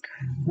like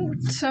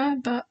water,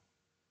 but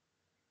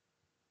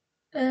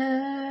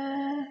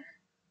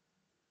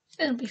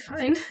it'll be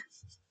fine.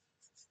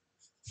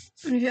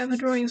 And if you have a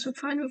drawings were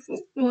fine with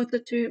water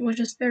too, it was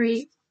just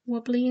very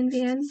wobbly in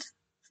the end,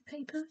 the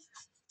paper.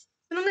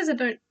 As long as I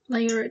don't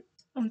layer it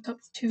on top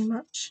too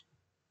much,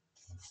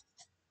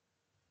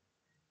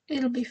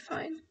 it'll be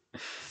fine.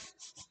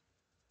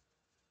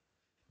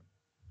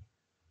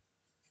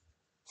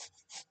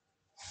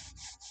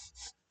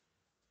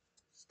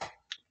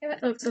 Yeah,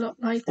 that looks a lot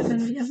lighter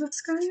than the other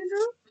sky, you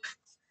know?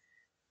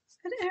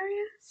 That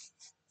area.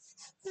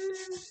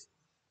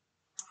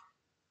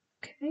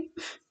 Okay.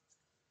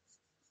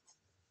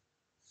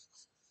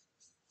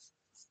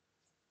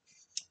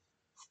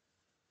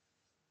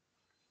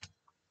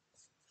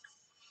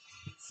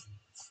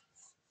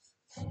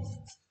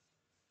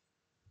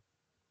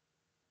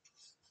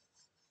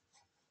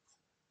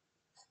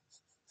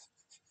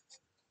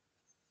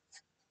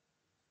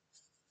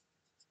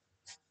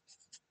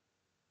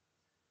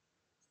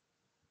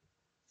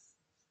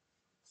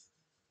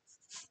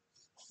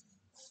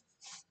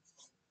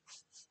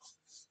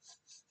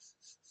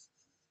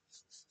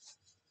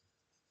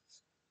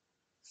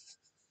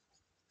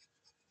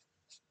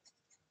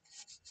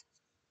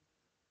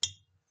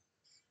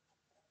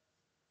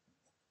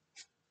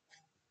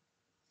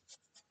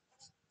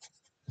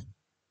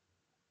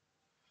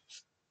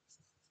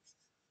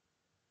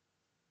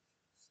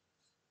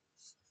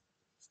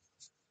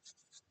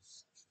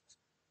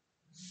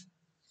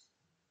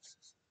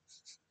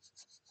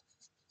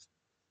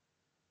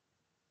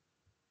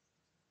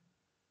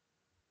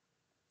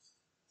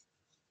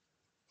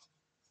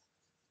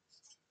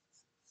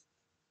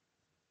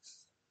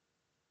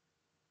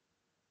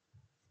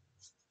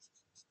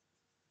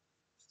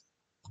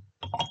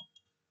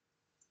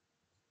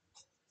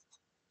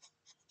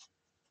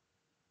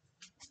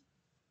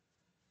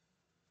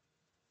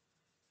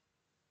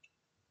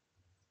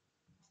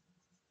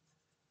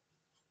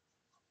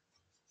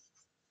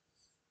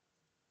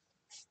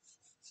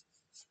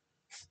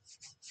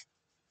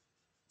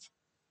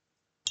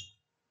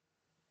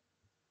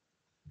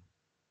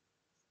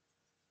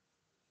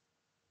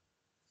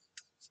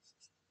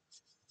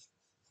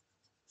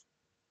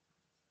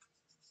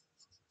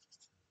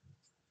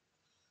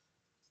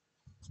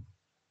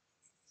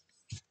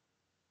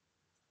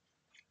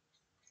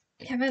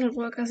 Yeah, that'll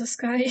work as a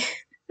sky.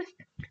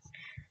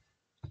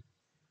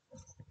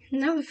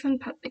 Now the fun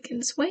part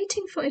begins,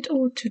 waiting for it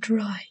all to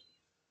dry.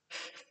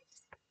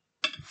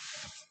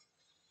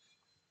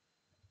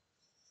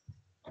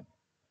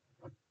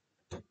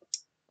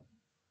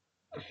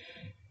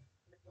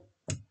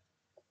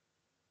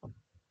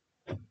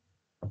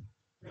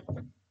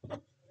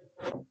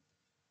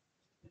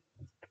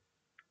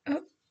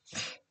 Oh.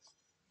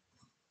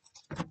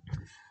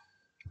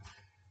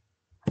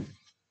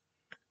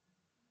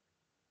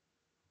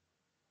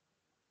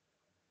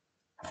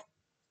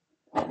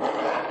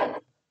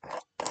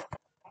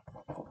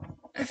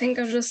 I think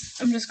I'm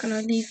just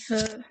gonna leave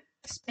the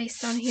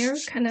space down here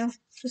kind of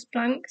just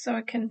blank so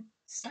I can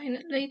sign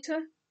it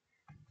later.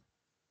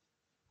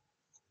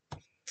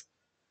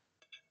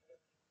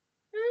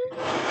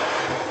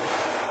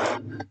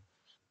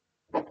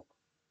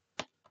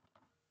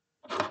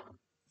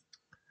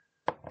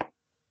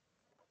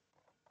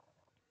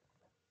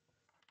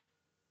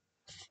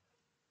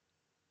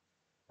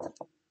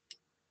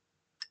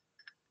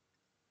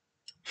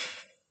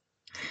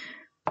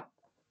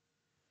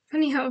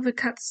 Funny how the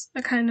cats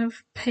are kind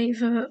of pay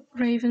the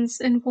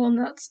ravens in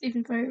walnuts,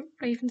 even though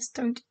ravens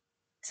don't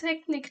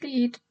technically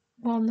eat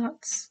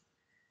walnuts.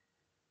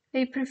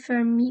 They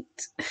prefer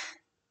meat.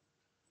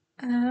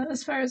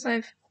 As far as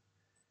I've,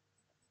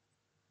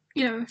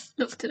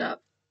 looked it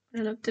up.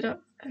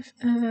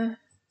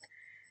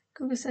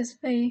 Google says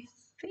they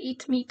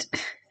eat meat.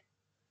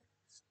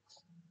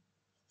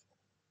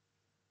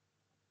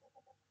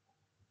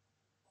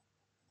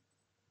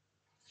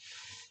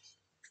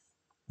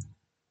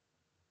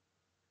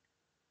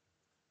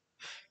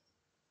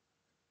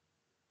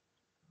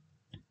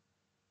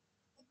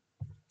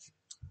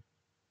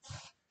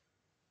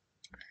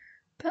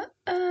 But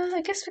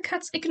I guess the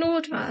cats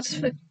ignored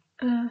that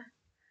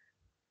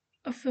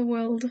of the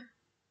world.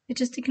 They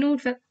just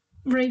ignored that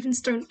ravens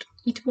don't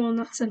eat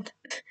walnuts and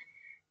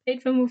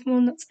ate them with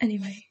walnuts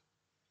anyway.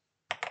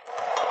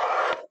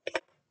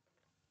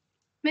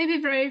 Maybe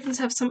the ravens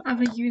have some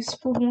other use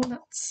for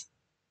walnuts.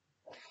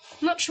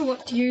 I'm not sure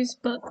what use,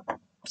 but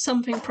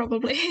something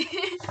probably.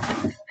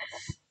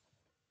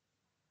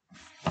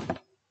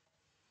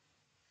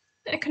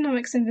 The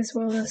economics in this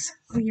world is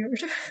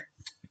weird.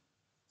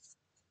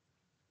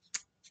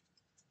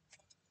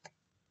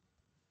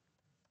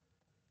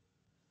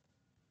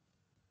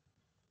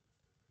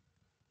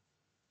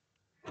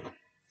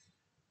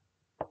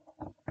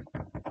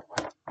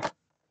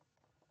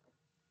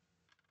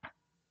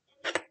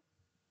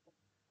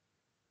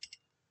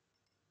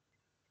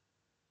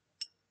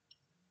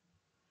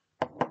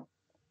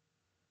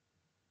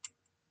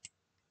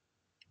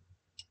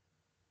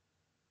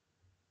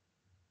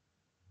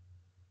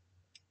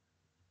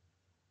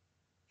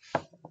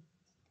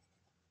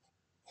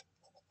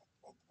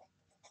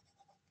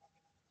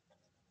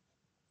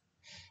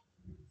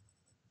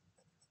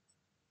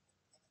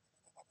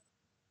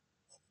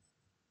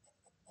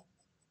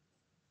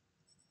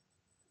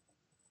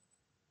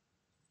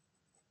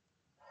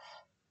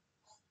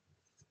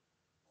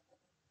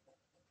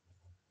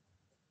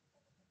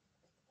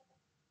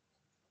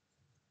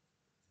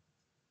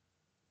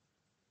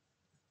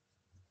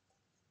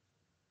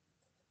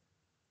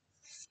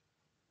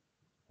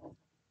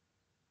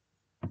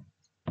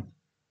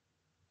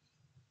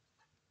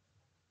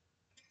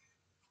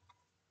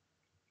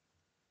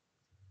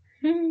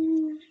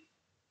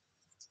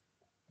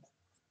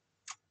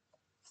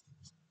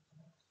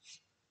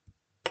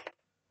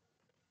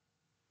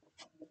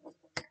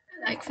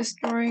 I like this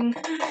drawing.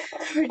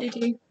 I really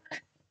do.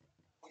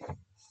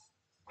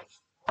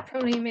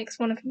 Probably makes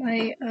one of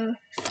my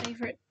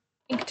favourite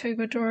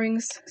Inktober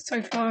drawings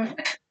so far.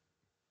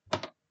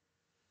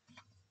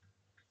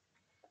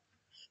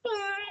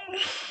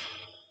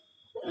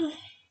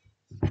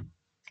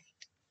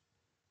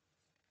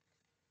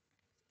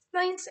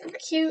 Nice and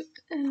cute,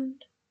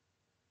 and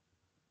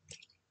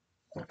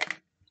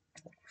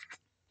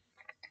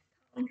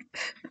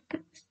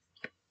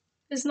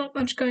there's not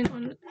much going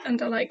on,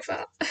 and I like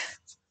that.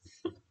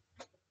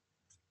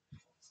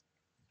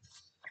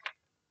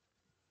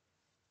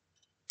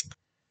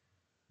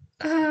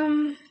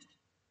 I'm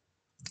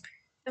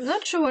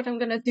not sure what I'm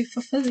gonna do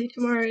for Fuzzy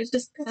tomorrow. It's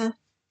just gonna...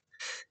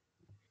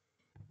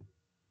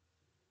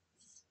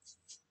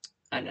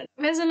 I don't know.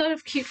 There's a lot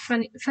of cute,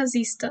 funny,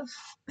 Fuzzy stuff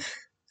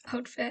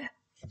out there.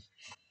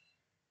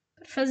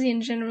 But Fuzzy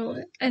in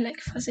general, I like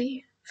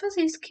Fuzzy.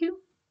 Fuzzy's cute.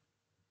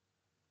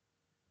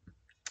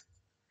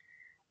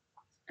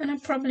 And I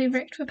probably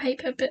wrecked the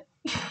paper a bit.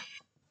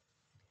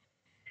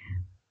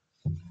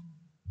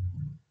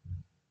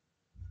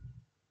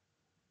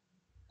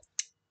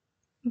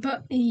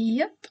 But,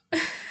 yep.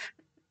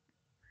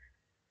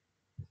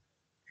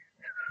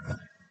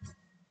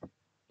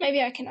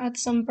 Maybe I can add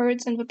some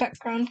birds in the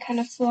background, kind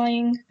of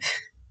flying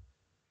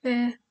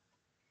there.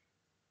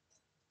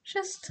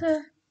 Just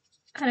to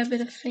add a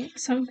bit of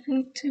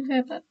something to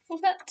there, but for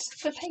that,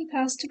 the paper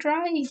has to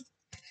dry.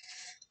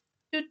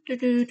 Do, do,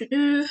 do, do,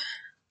 do.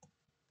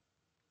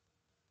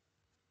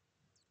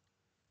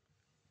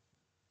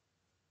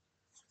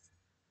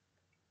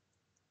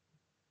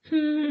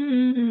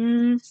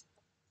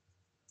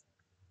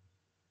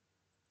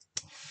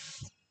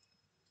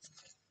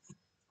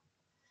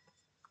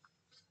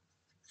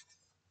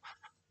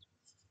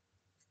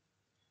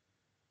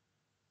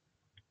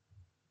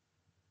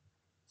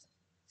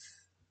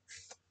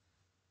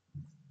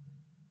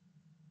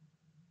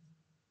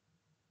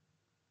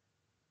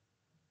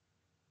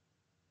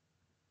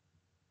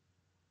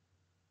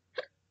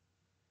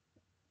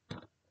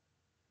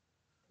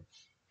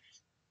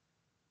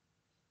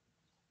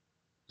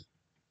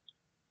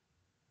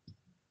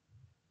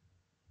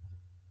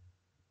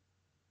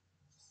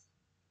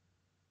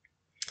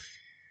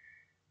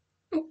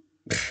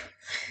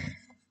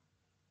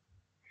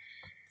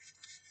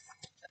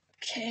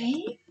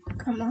 Okay,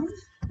 come on.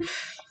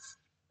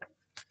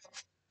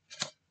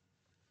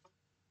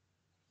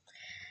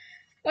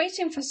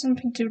 Waiting for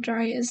something to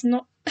dry is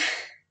not.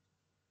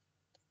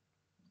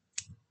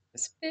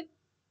 It's a bit.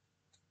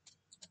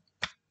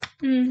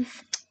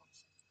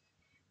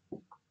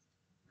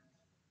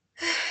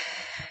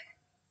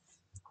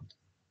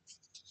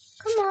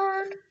 Come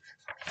on.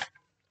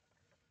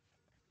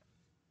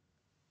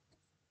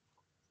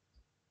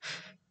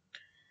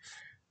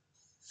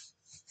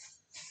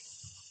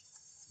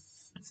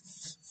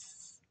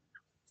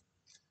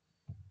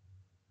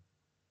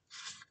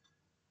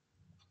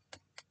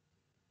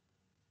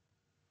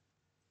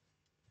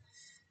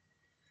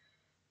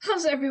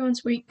 How's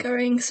everyone's week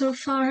going so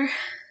far?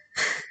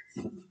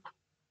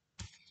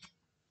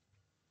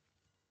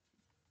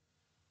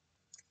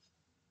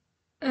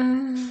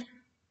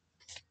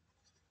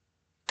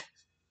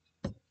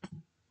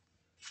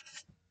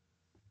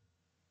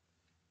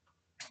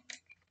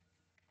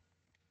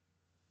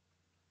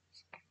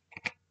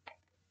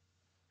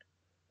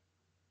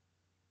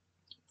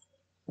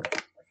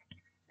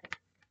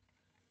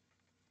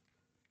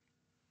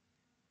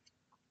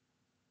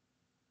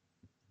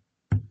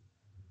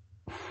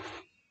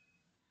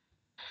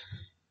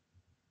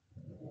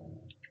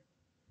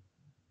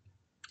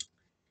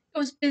 I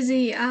was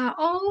busy.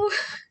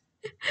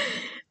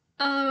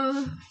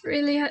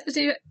 Really?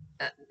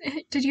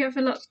 Did you have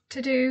a lot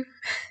to do?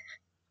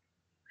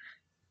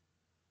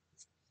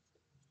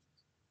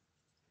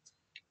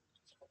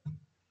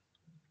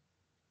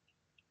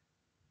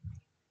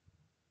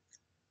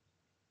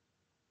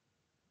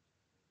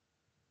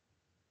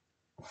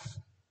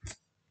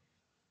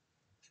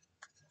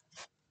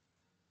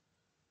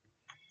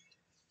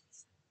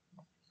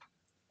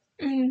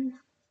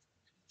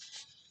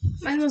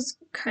 Mine was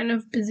kind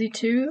of busy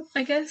too,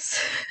 I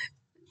guess.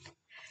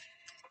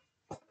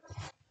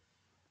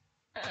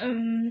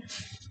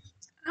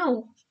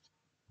 Ow.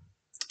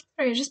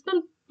 Sorry, I just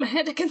bumped my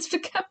head against the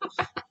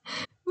camera.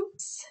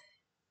 Oops.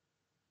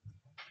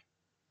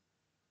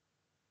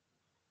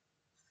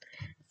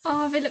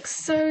 Oh, they look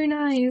so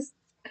nice.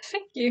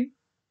 Thank you.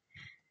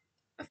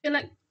 I feel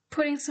like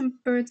putting some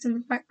birds in the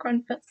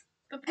background, but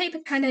the paper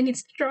kind of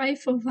needs to dry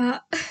for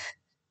that.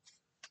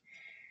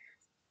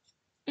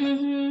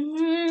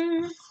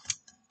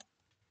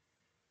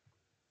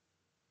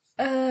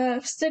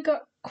 I've still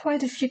got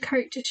quite a few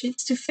character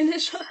sheets to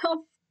finish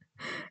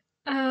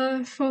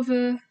off for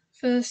the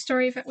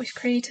story that we've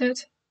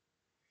created.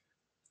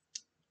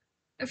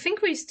 I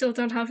think we still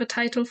don't have a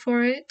title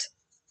for it.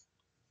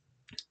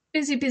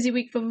 Busy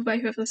week for the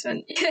both of us,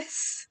 and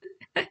yes.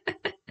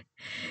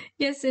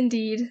 Yes,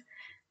 indeed.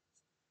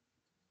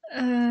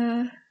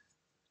 I'm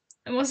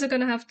also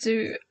gonna have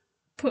to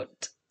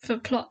put the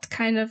plot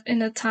kind of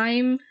in a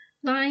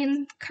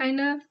timeline, kind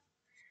of.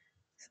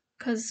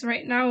 Because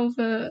right now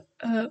the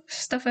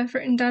stuff I've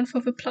written down for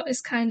the plot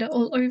is kind of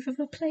all over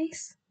the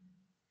place.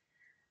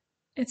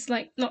 It's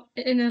like not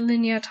in a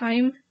linear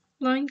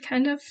timeline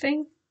kind of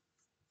thing.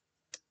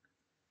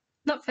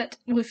 Not that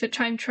with the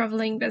time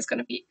traveling there's going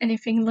to be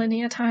anything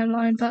linear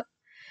timeline, but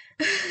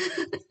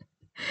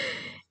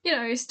you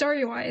know,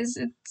 story-wise,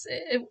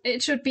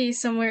 it should be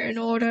somewhere in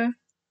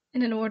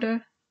an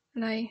order,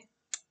 and I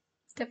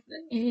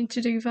definitely need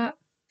to do that.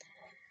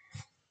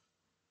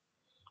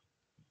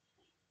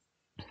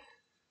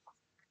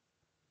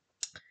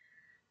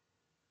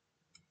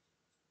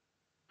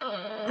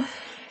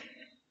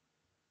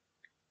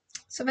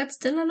 So that's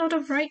still a lot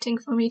of writing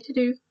for me to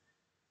do.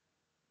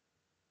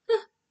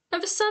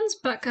 And the sun's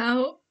back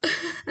out.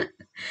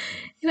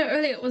 You know,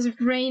 earlier it was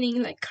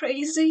raining like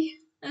crazy,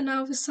 and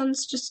now the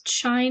sun's just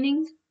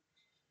shining.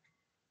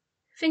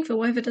 I think the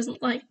weather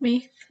doesn't like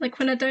me. Like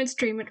when I don't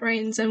stream, it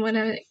rains, and when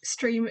I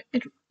stream,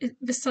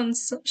 the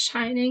sun's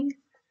shining.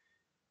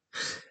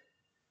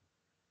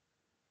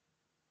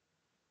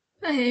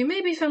 Hey,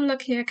 maybe if I'm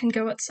lucky, I can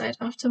go outside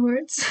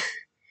afterwards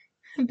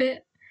a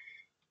bit,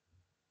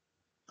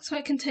 so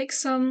I can take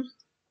some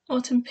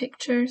autumn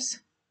pictures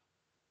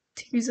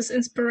to use as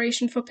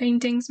inspiration for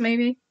paintings,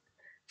 maybe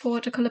for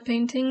watercolor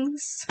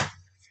paintings. Are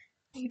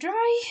you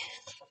dry?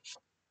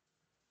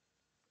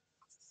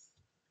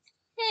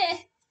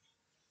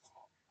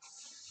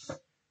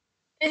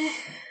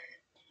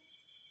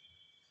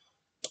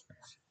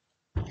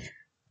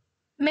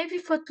 Maybe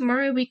for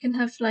tomorrow we can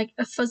have like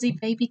a fuzzy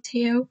baby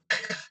Theo.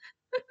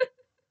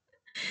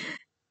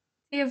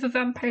 We have a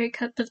vampire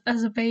cat but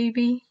as a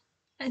baby.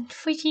 And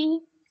pretty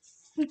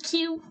and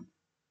cute.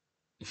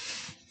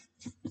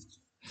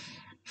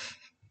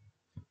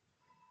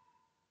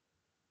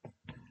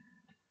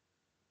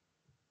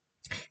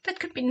 That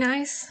could be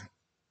nice.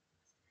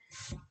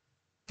 I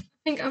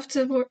think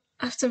after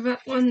that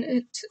one,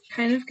 it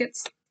kind of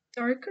gets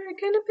darker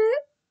again a bit.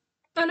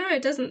 Oh no,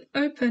 it doesn't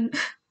open.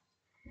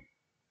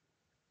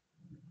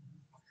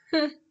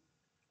 I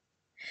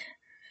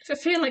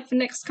feel like the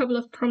next couple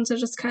of prompts are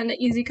just kind of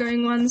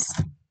easygoing ones,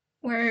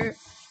 where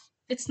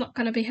it's not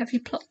going to be heavy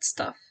plot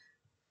stuff,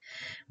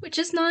 which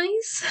is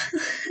nice,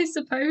 I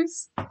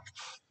suppose.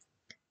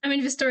 I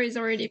mean, the story is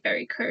already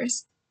very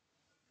cursed,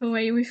 the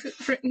way we've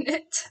written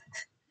it,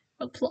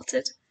 or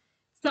plotted.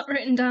 It's not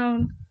written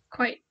down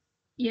quite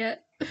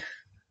yet.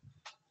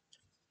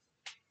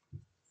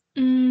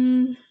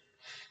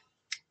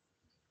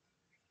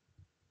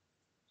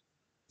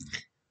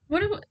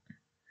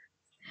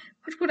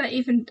 What would I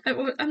even...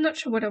 I'm not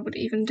sure what I would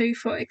even do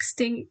for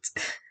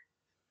extinct.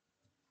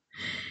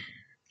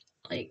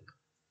 Like,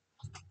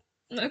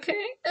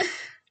 okay.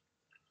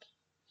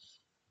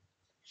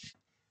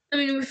 I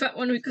mean, with that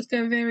one, we could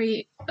go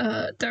very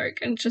dark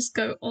and just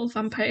go all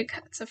vampire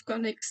cats have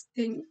gone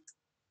extinct.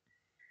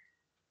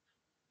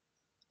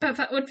 But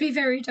that would be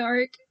very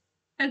dark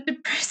and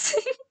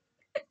depressing.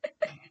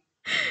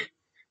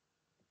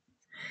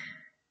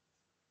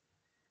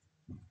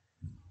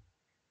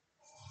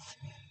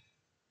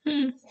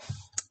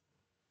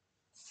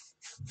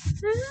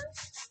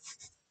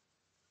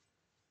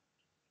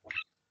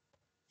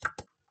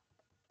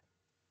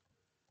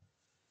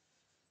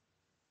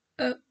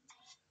 uh,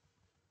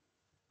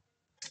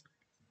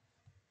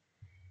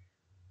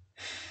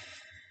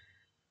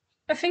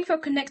 I think for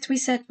Connect we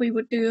said we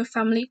would do a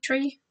family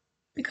tree,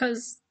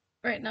 because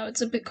right now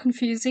it's a bit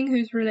confusing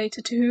who's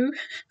related to who.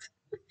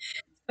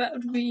 that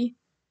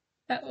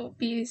would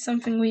be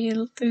something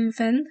we'll do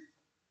then.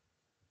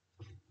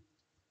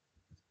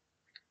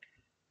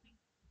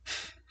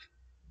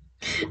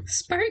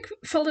 Spark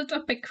followed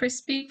up by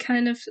Crispy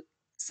kind of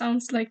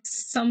sounds like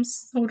some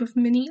sort of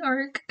mini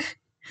arc.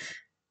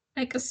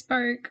 Like a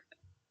spark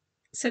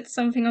sets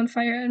something on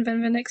fire and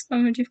then the next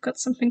moment you've got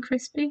something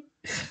crispy.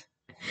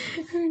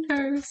 Who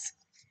knows?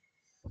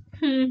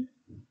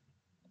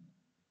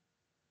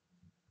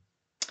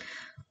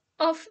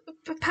 Of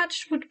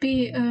Patch would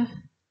be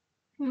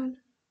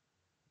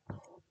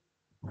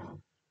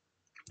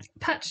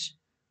Patch.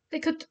 They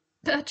could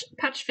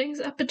patch things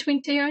up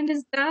between Theo and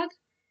his dad.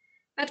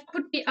 That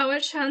could be our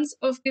chance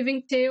of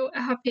giving Theo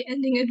a happy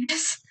ending in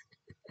this.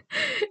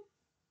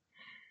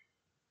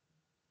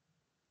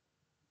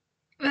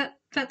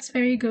 That's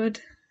very good.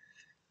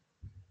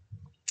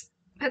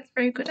 That's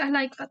very good. I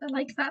like that. I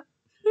like that.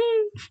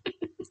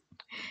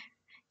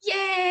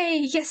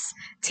 Yay! Yes,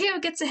 Theo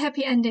gets a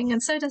happy ending,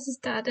 and so does his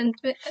dad, and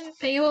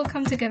they all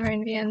come together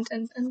in the end.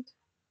 And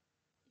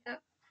yeah,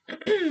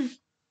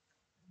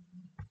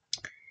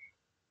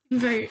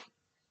 very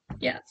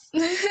yeah.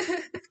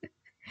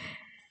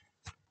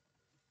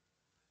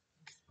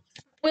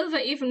 Will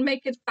they even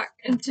make it back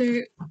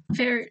into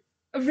their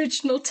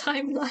original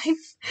timeline?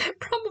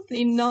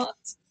 Probably not,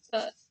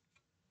 but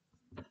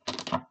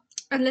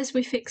unless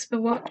we fix the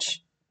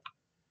watch.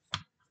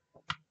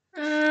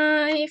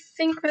 I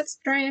think that's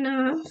dry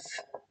enough.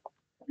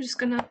 I'm just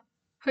gonna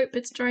hope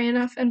it's dry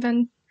enough and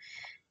then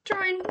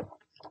drawing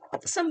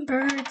some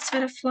birds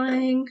that are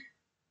flying.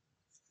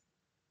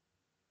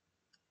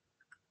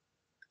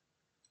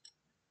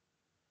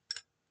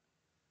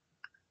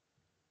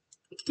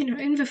 You know,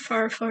 in the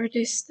far, far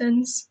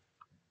distance.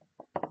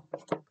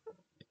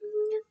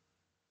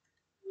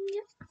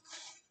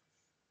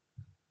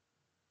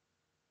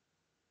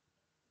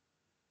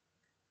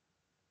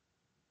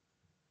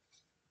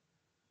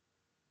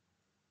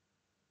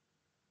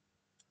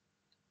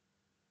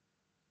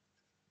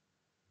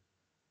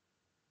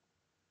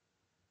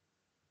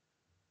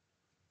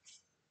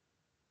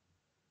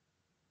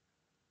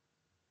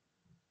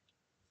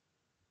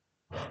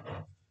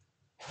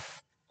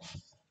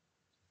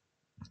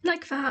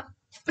 Like that.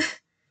 I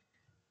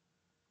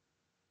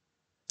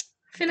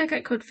feel like I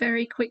could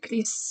very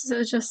quickly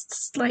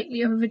just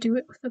slightly overdo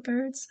it with the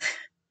birds.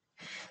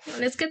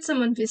 Let's get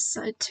some on this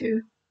side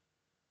too.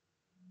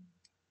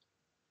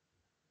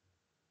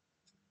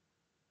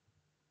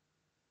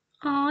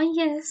 Oh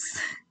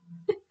yes.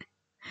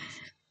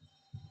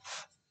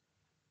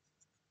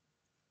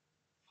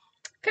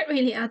 Could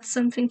really add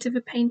something to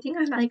the painting.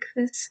 I like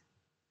this.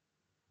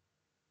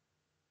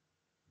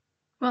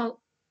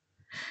 Well,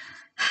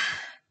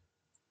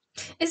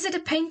 is it a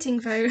painting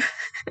though?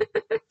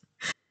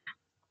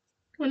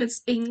 When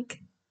it's ink.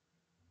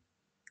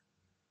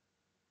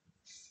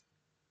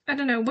 I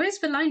don't know. Where's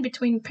the line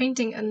between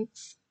painting and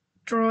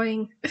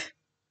drawing?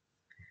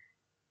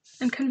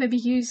 And can they be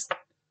used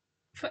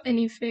for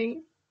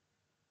anything?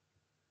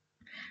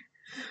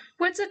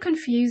 Words are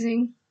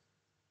confusing,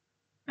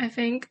 I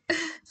think,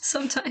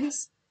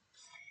 sometimes.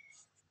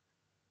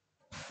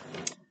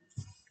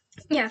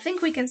 Yeah, I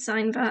think we can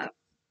sign that.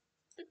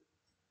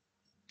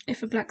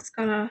 If a black's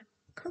gonna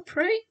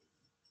cooperate.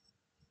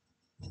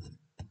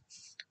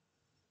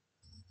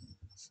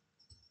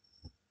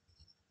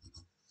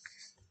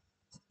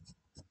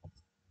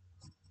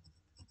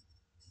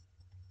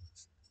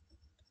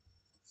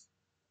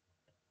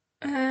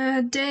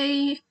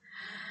 Day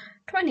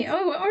 20.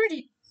 Oh, we're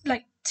already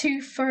like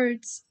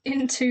 2/3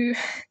 into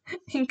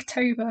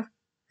Inktober.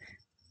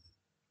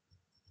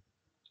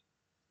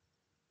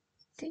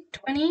 Day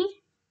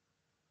 20.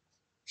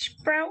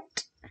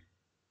 Sprout.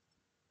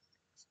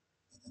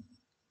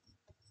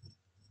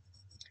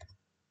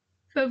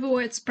 The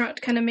word Sprout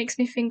kind of makes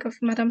me think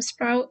of Madame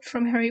Sprout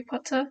from Harry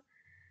Potter,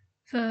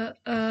 the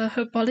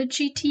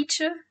herbology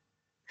teacher,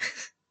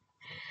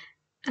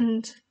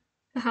 and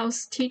the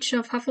house teacher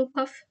of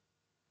Hufflepuff.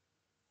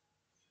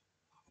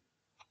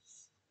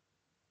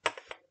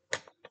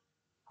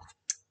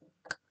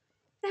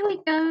 There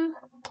we go.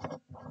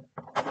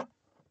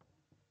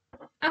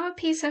 Our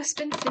piece has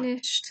been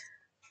finished.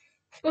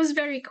 It was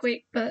very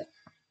quick, but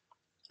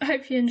I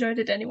hope you enjoyed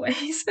it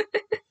anyways.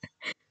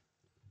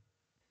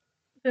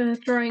 The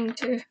drawing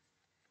too.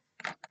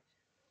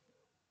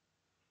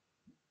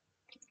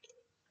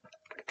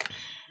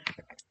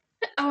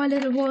 Our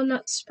little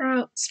walnut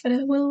sprouts,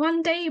 but will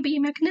one day be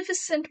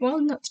magnificent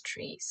walnut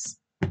trees.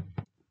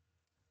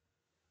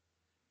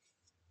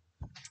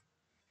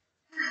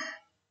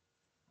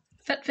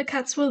 That the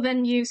cats will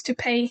then use to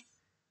pay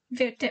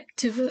their debt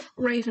to the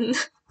raven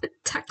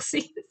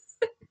taxis.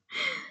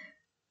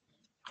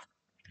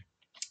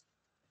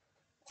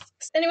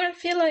 Does anyone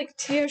feel like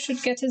Theo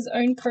should get his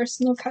own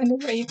personal kind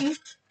of raven?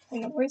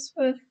 Hang on, where's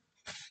the...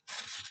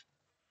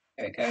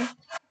 There we go. I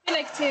feel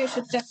like Theo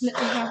should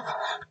definitely have...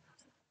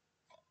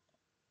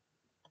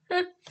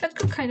 that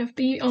could kind of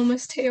be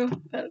almost Theo,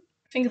 but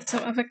think of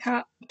some other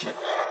cat.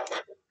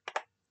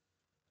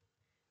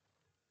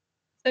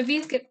 So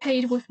these get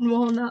paid with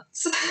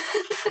walnuts.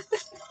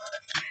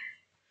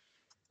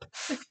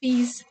 With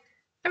these.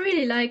 I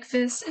really like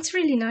this. It's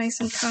really nice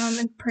and calm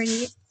and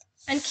pretty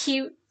and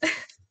cute.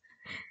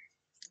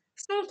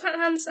 Small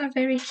plants are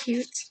very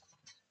cute.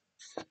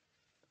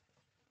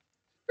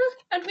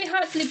 And we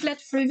hardly bled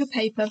through the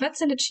paper.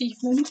 That's an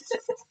achievement.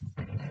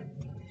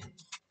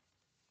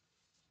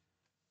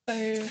 So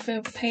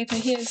the paper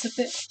here is a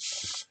bit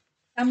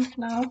damp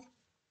now.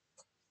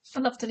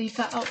 I'll have to leave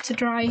that out to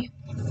dry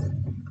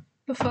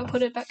before I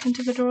put it back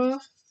into the drawer.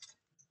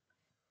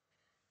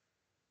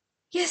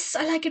 Yes,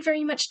 I like it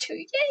very much too.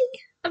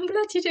 Yay! I'm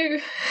glad you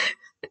do.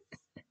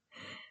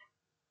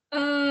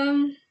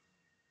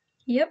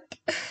 Yep.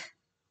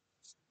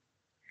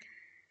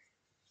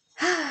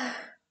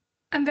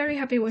 I'm very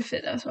happy with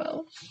it as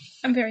well.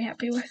 I'm very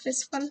happy with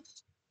this one.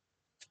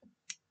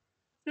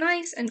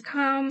 Nice and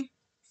calm.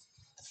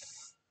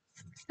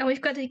 And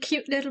we've got a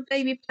cute little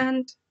baby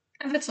plant.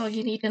 And that's all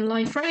you need in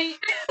life, right?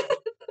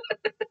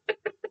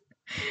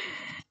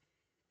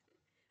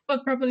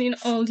 Well, probably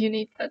not all you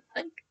need, but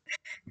like...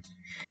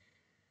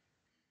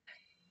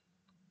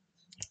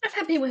 I'm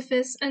happy with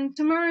this, and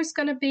tomorrow's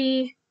gonna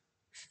be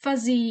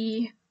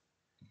fuzzy.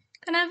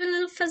 Gonna have a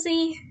little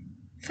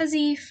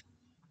fuzzy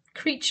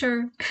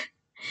creature.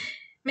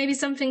 Maybe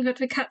something that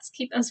the cats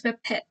keep as their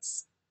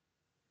pets.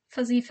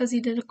 Fuzzy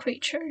little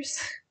creatures.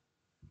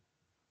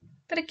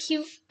 But are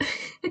cute.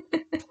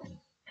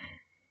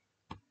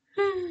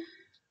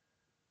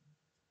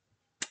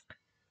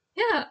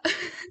 Yeah.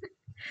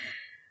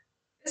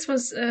 This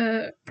was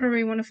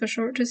probably one of the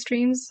shorter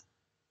streams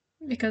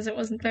because it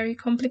wasn't very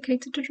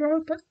complicated to draw,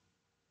 but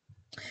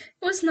it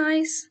was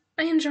nice.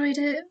 I enjoyed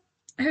it.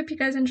 I hope you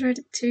guys enjoyed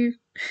it too.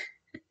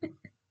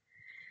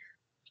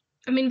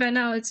 I mean, by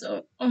now it's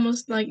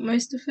almost like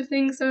most of the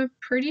things are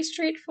pretty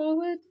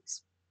straightforward.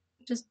 It's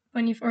just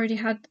when you've already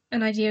had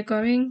an idea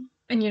going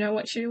and you know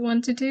what you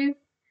want to do.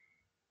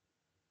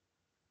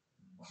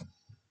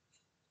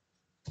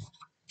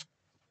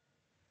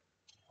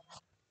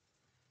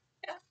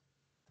 Yeah.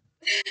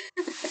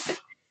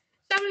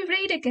 Shall we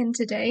read again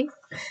today?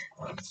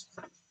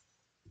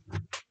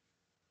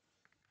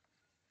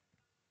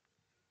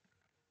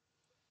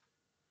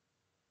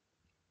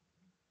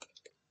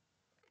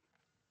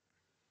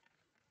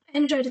 I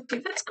enjoyed it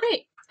too. That's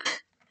great.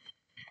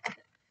 I'm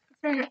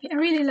very happy. I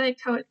really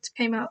liked how it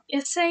came out.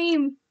 Yeah,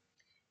 same.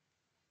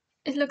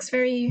 It looks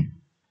very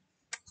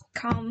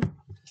calm.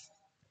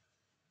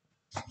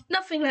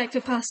 Nothing like the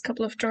past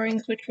couple of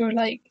drawings, which were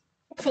like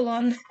full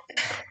on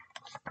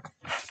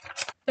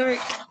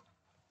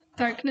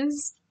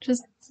darkness.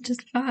 Just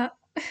fat.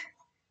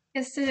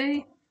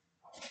 Yesterday,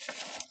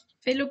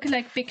 they look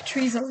like big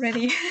trees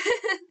already.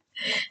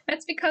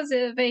 That's because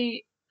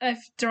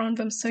I've drawn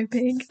them so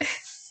big.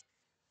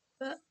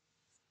 But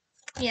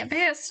yeah,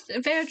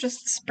 they're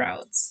just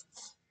sprouts.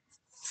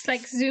 It's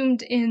like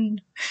zoomed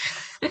in.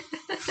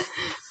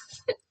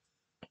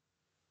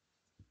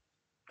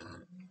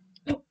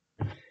 Oh.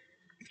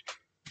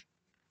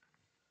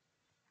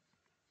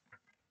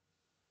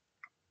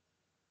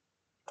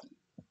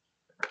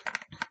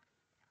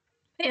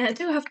 Yeah, I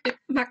do have to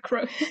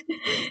macro.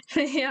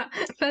 Yeah,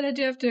 but I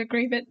do have to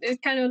agree that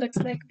it kind of looks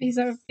like these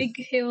are big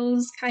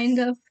hills, kind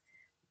of,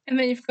 and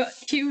then you've got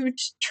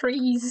huge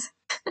trees.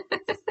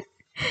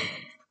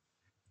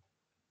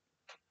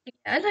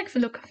 Yeah, I like the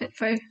look of it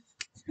though.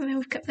 And then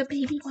we've got the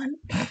baby one.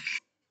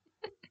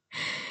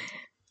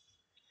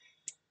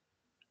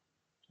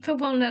 the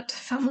walnut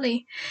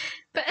family.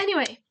 But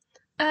anyway,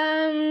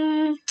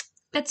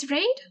 let's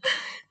raid.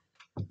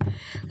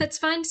 Let's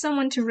find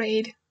someone to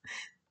raid.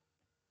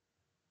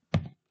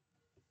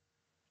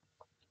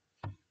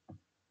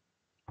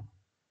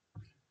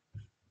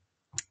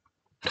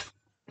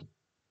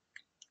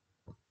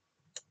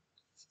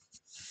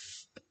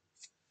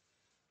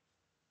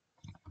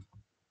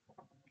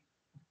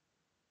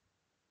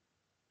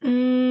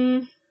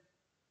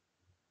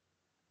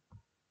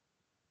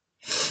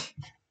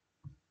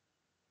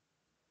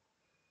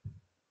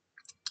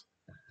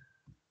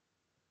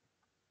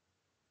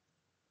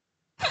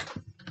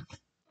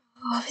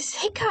 Oh, these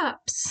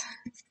hiccups.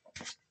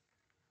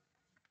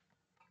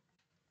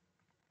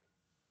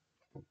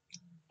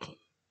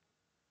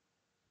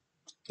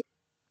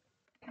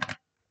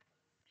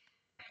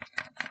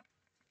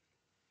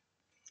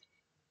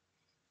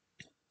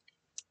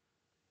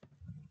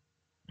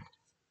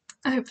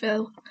 I hope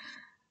they'll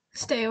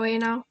stay away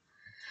now.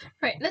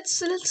 Right,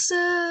 let's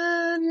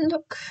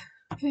look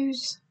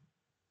who's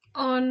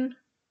on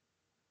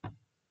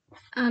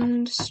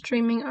and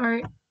streaming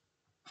art.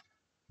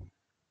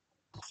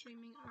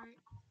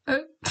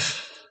 Oh.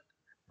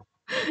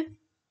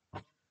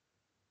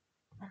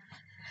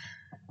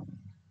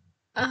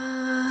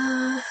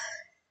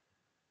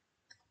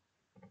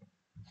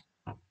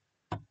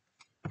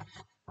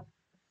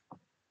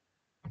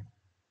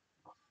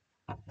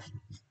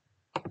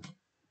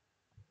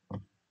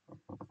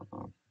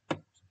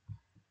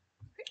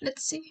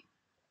 Let's see.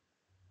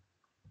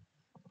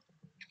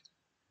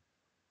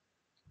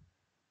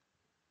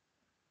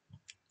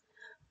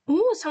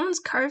 Ooh, someone's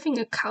carving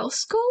a cow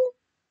skull?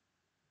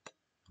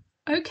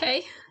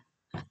 Okay.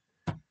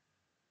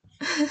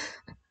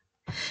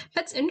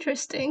 That's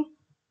interesting.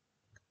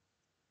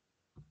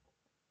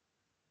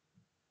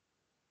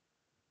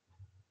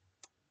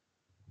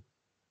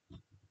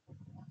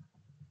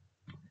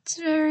 It's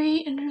very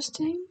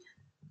interesting.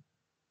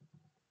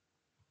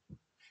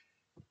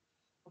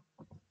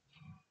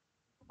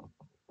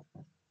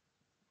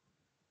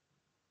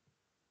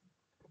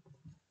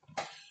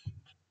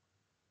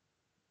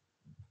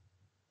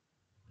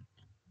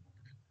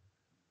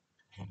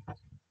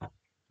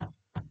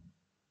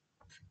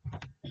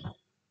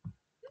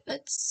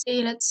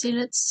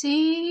 Let's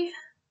see.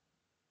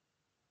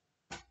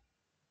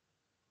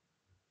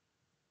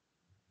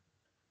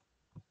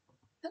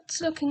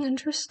 That's looking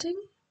interesting.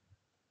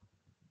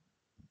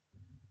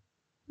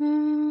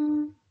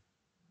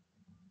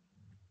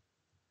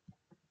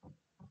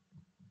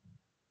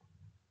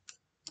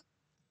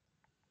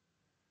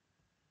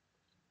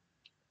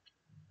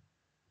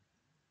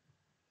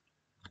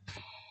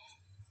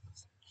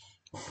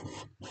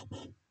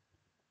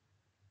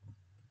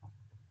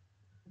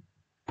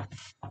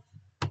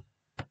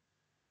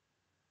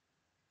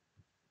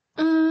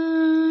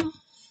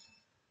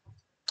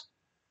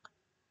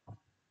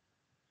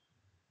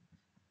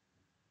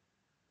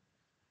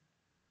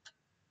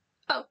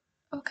 Oh,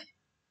 okay.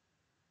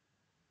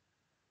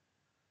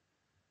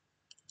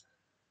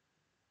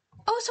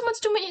 Oh, someone's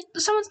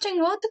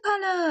doing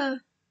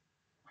watercolor.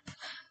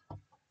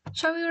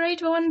 Shall we raid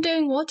the one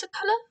doing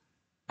watercolor?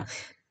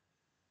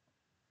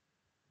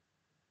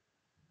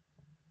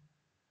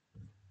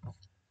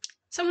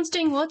 Someone's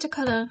doing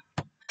watercolor.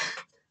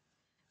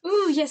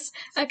 Ooh, yes.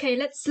 Okay,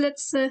 let's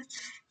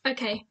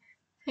okay.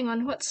 Hang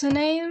on, what's her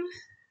name?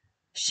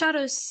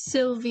 Shadow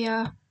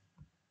Sylvia.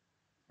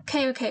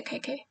 Okay.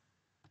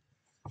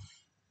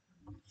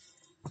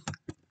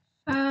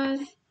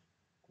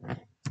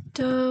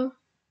 Do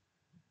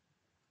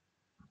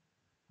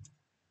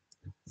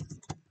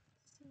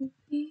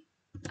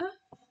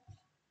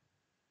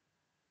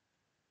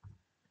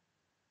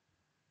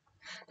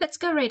Let's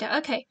go raid her.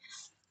 Okay.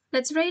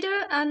 Let's raid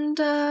her, and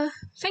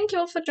thank you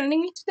all for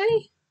joining me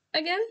today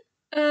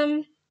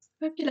again.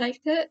 Hope you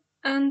liked it,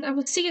 and I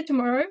will see you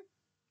tomorrow,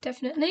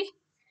 definitely.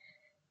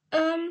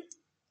 And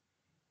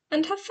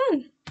have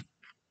fun.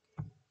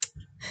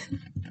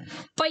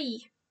 Bye.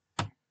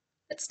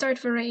 Let's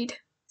start the raid.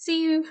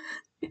 See you.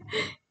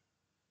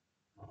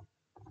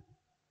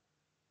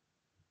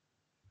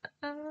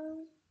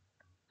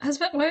 Has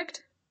that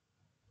worked?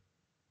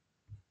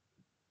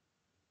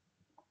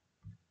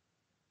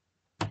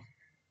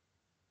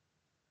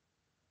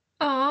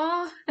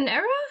 Aw, an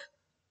error?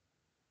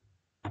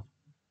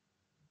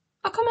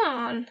 Oh, come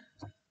on.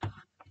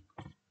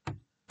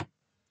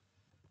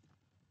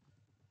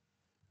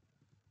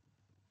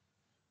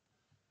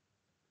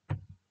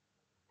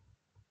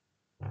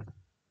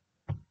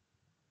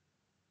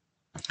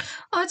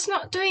 Oh, it's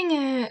not doing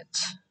it.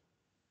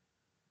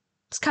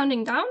 It's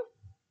counting down?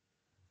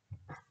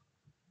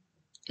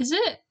 Is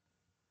it?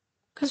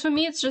 Because for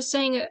me it's just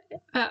saying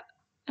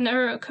an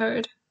error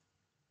occurred.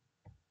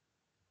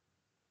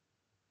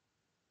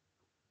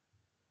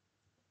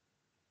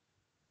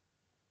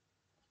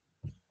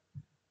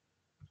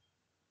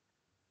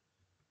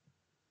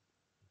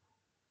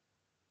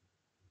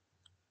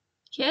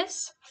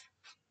 Yes?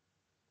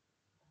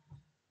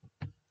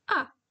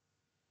 Ah.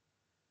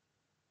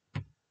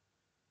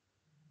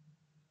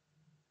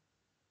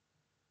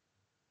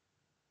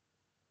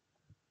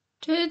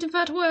 Did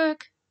that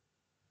work?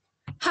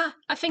 Ha!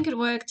 I think it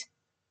worked.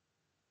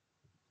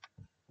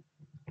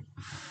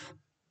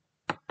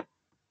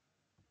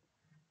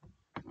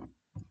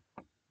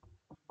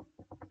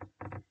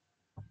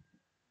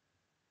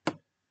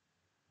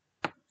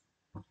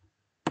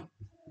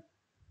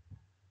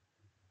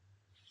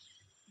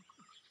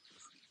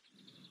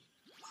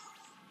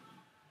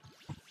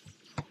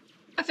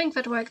 I think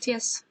that worked,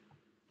 yes.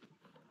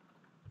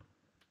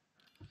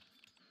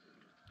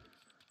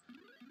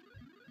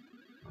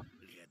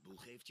 Red Bull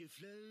geeft je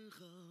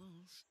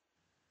vleugels.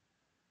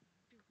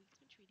 Your week's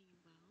been treating you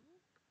well.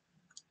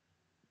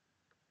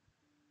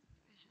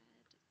 Go ahead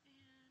and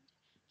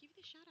give you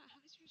the shout out.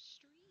 How was your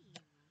stream?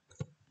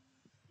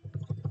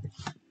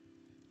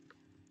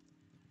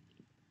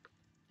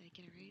 Did I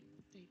get it right?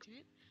 Did I do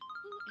it?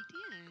 Oh,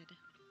 I did.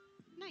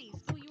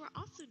 Nice. Oh, you were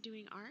also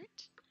doing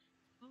art?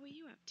 What were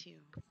you up to?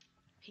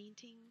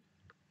 Painting?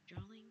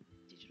 Drawing?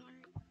 Digital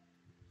art?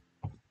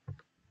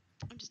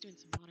 I'm just doing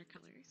some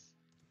watercolors.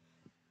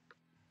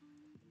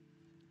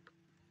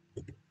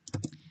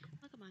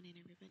 Welcome on in,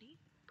 everybody.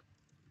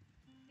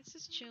 It's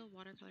just chill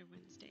watercolor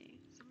Wednesday.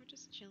 So we're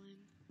just chilling.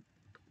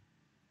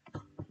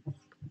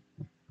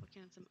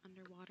 Working on some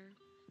underwater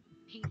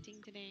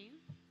painting today.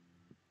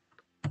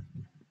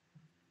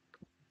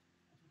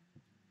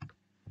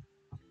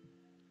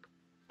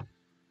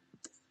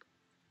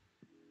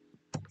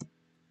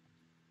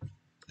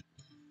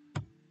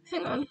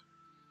 Hang on.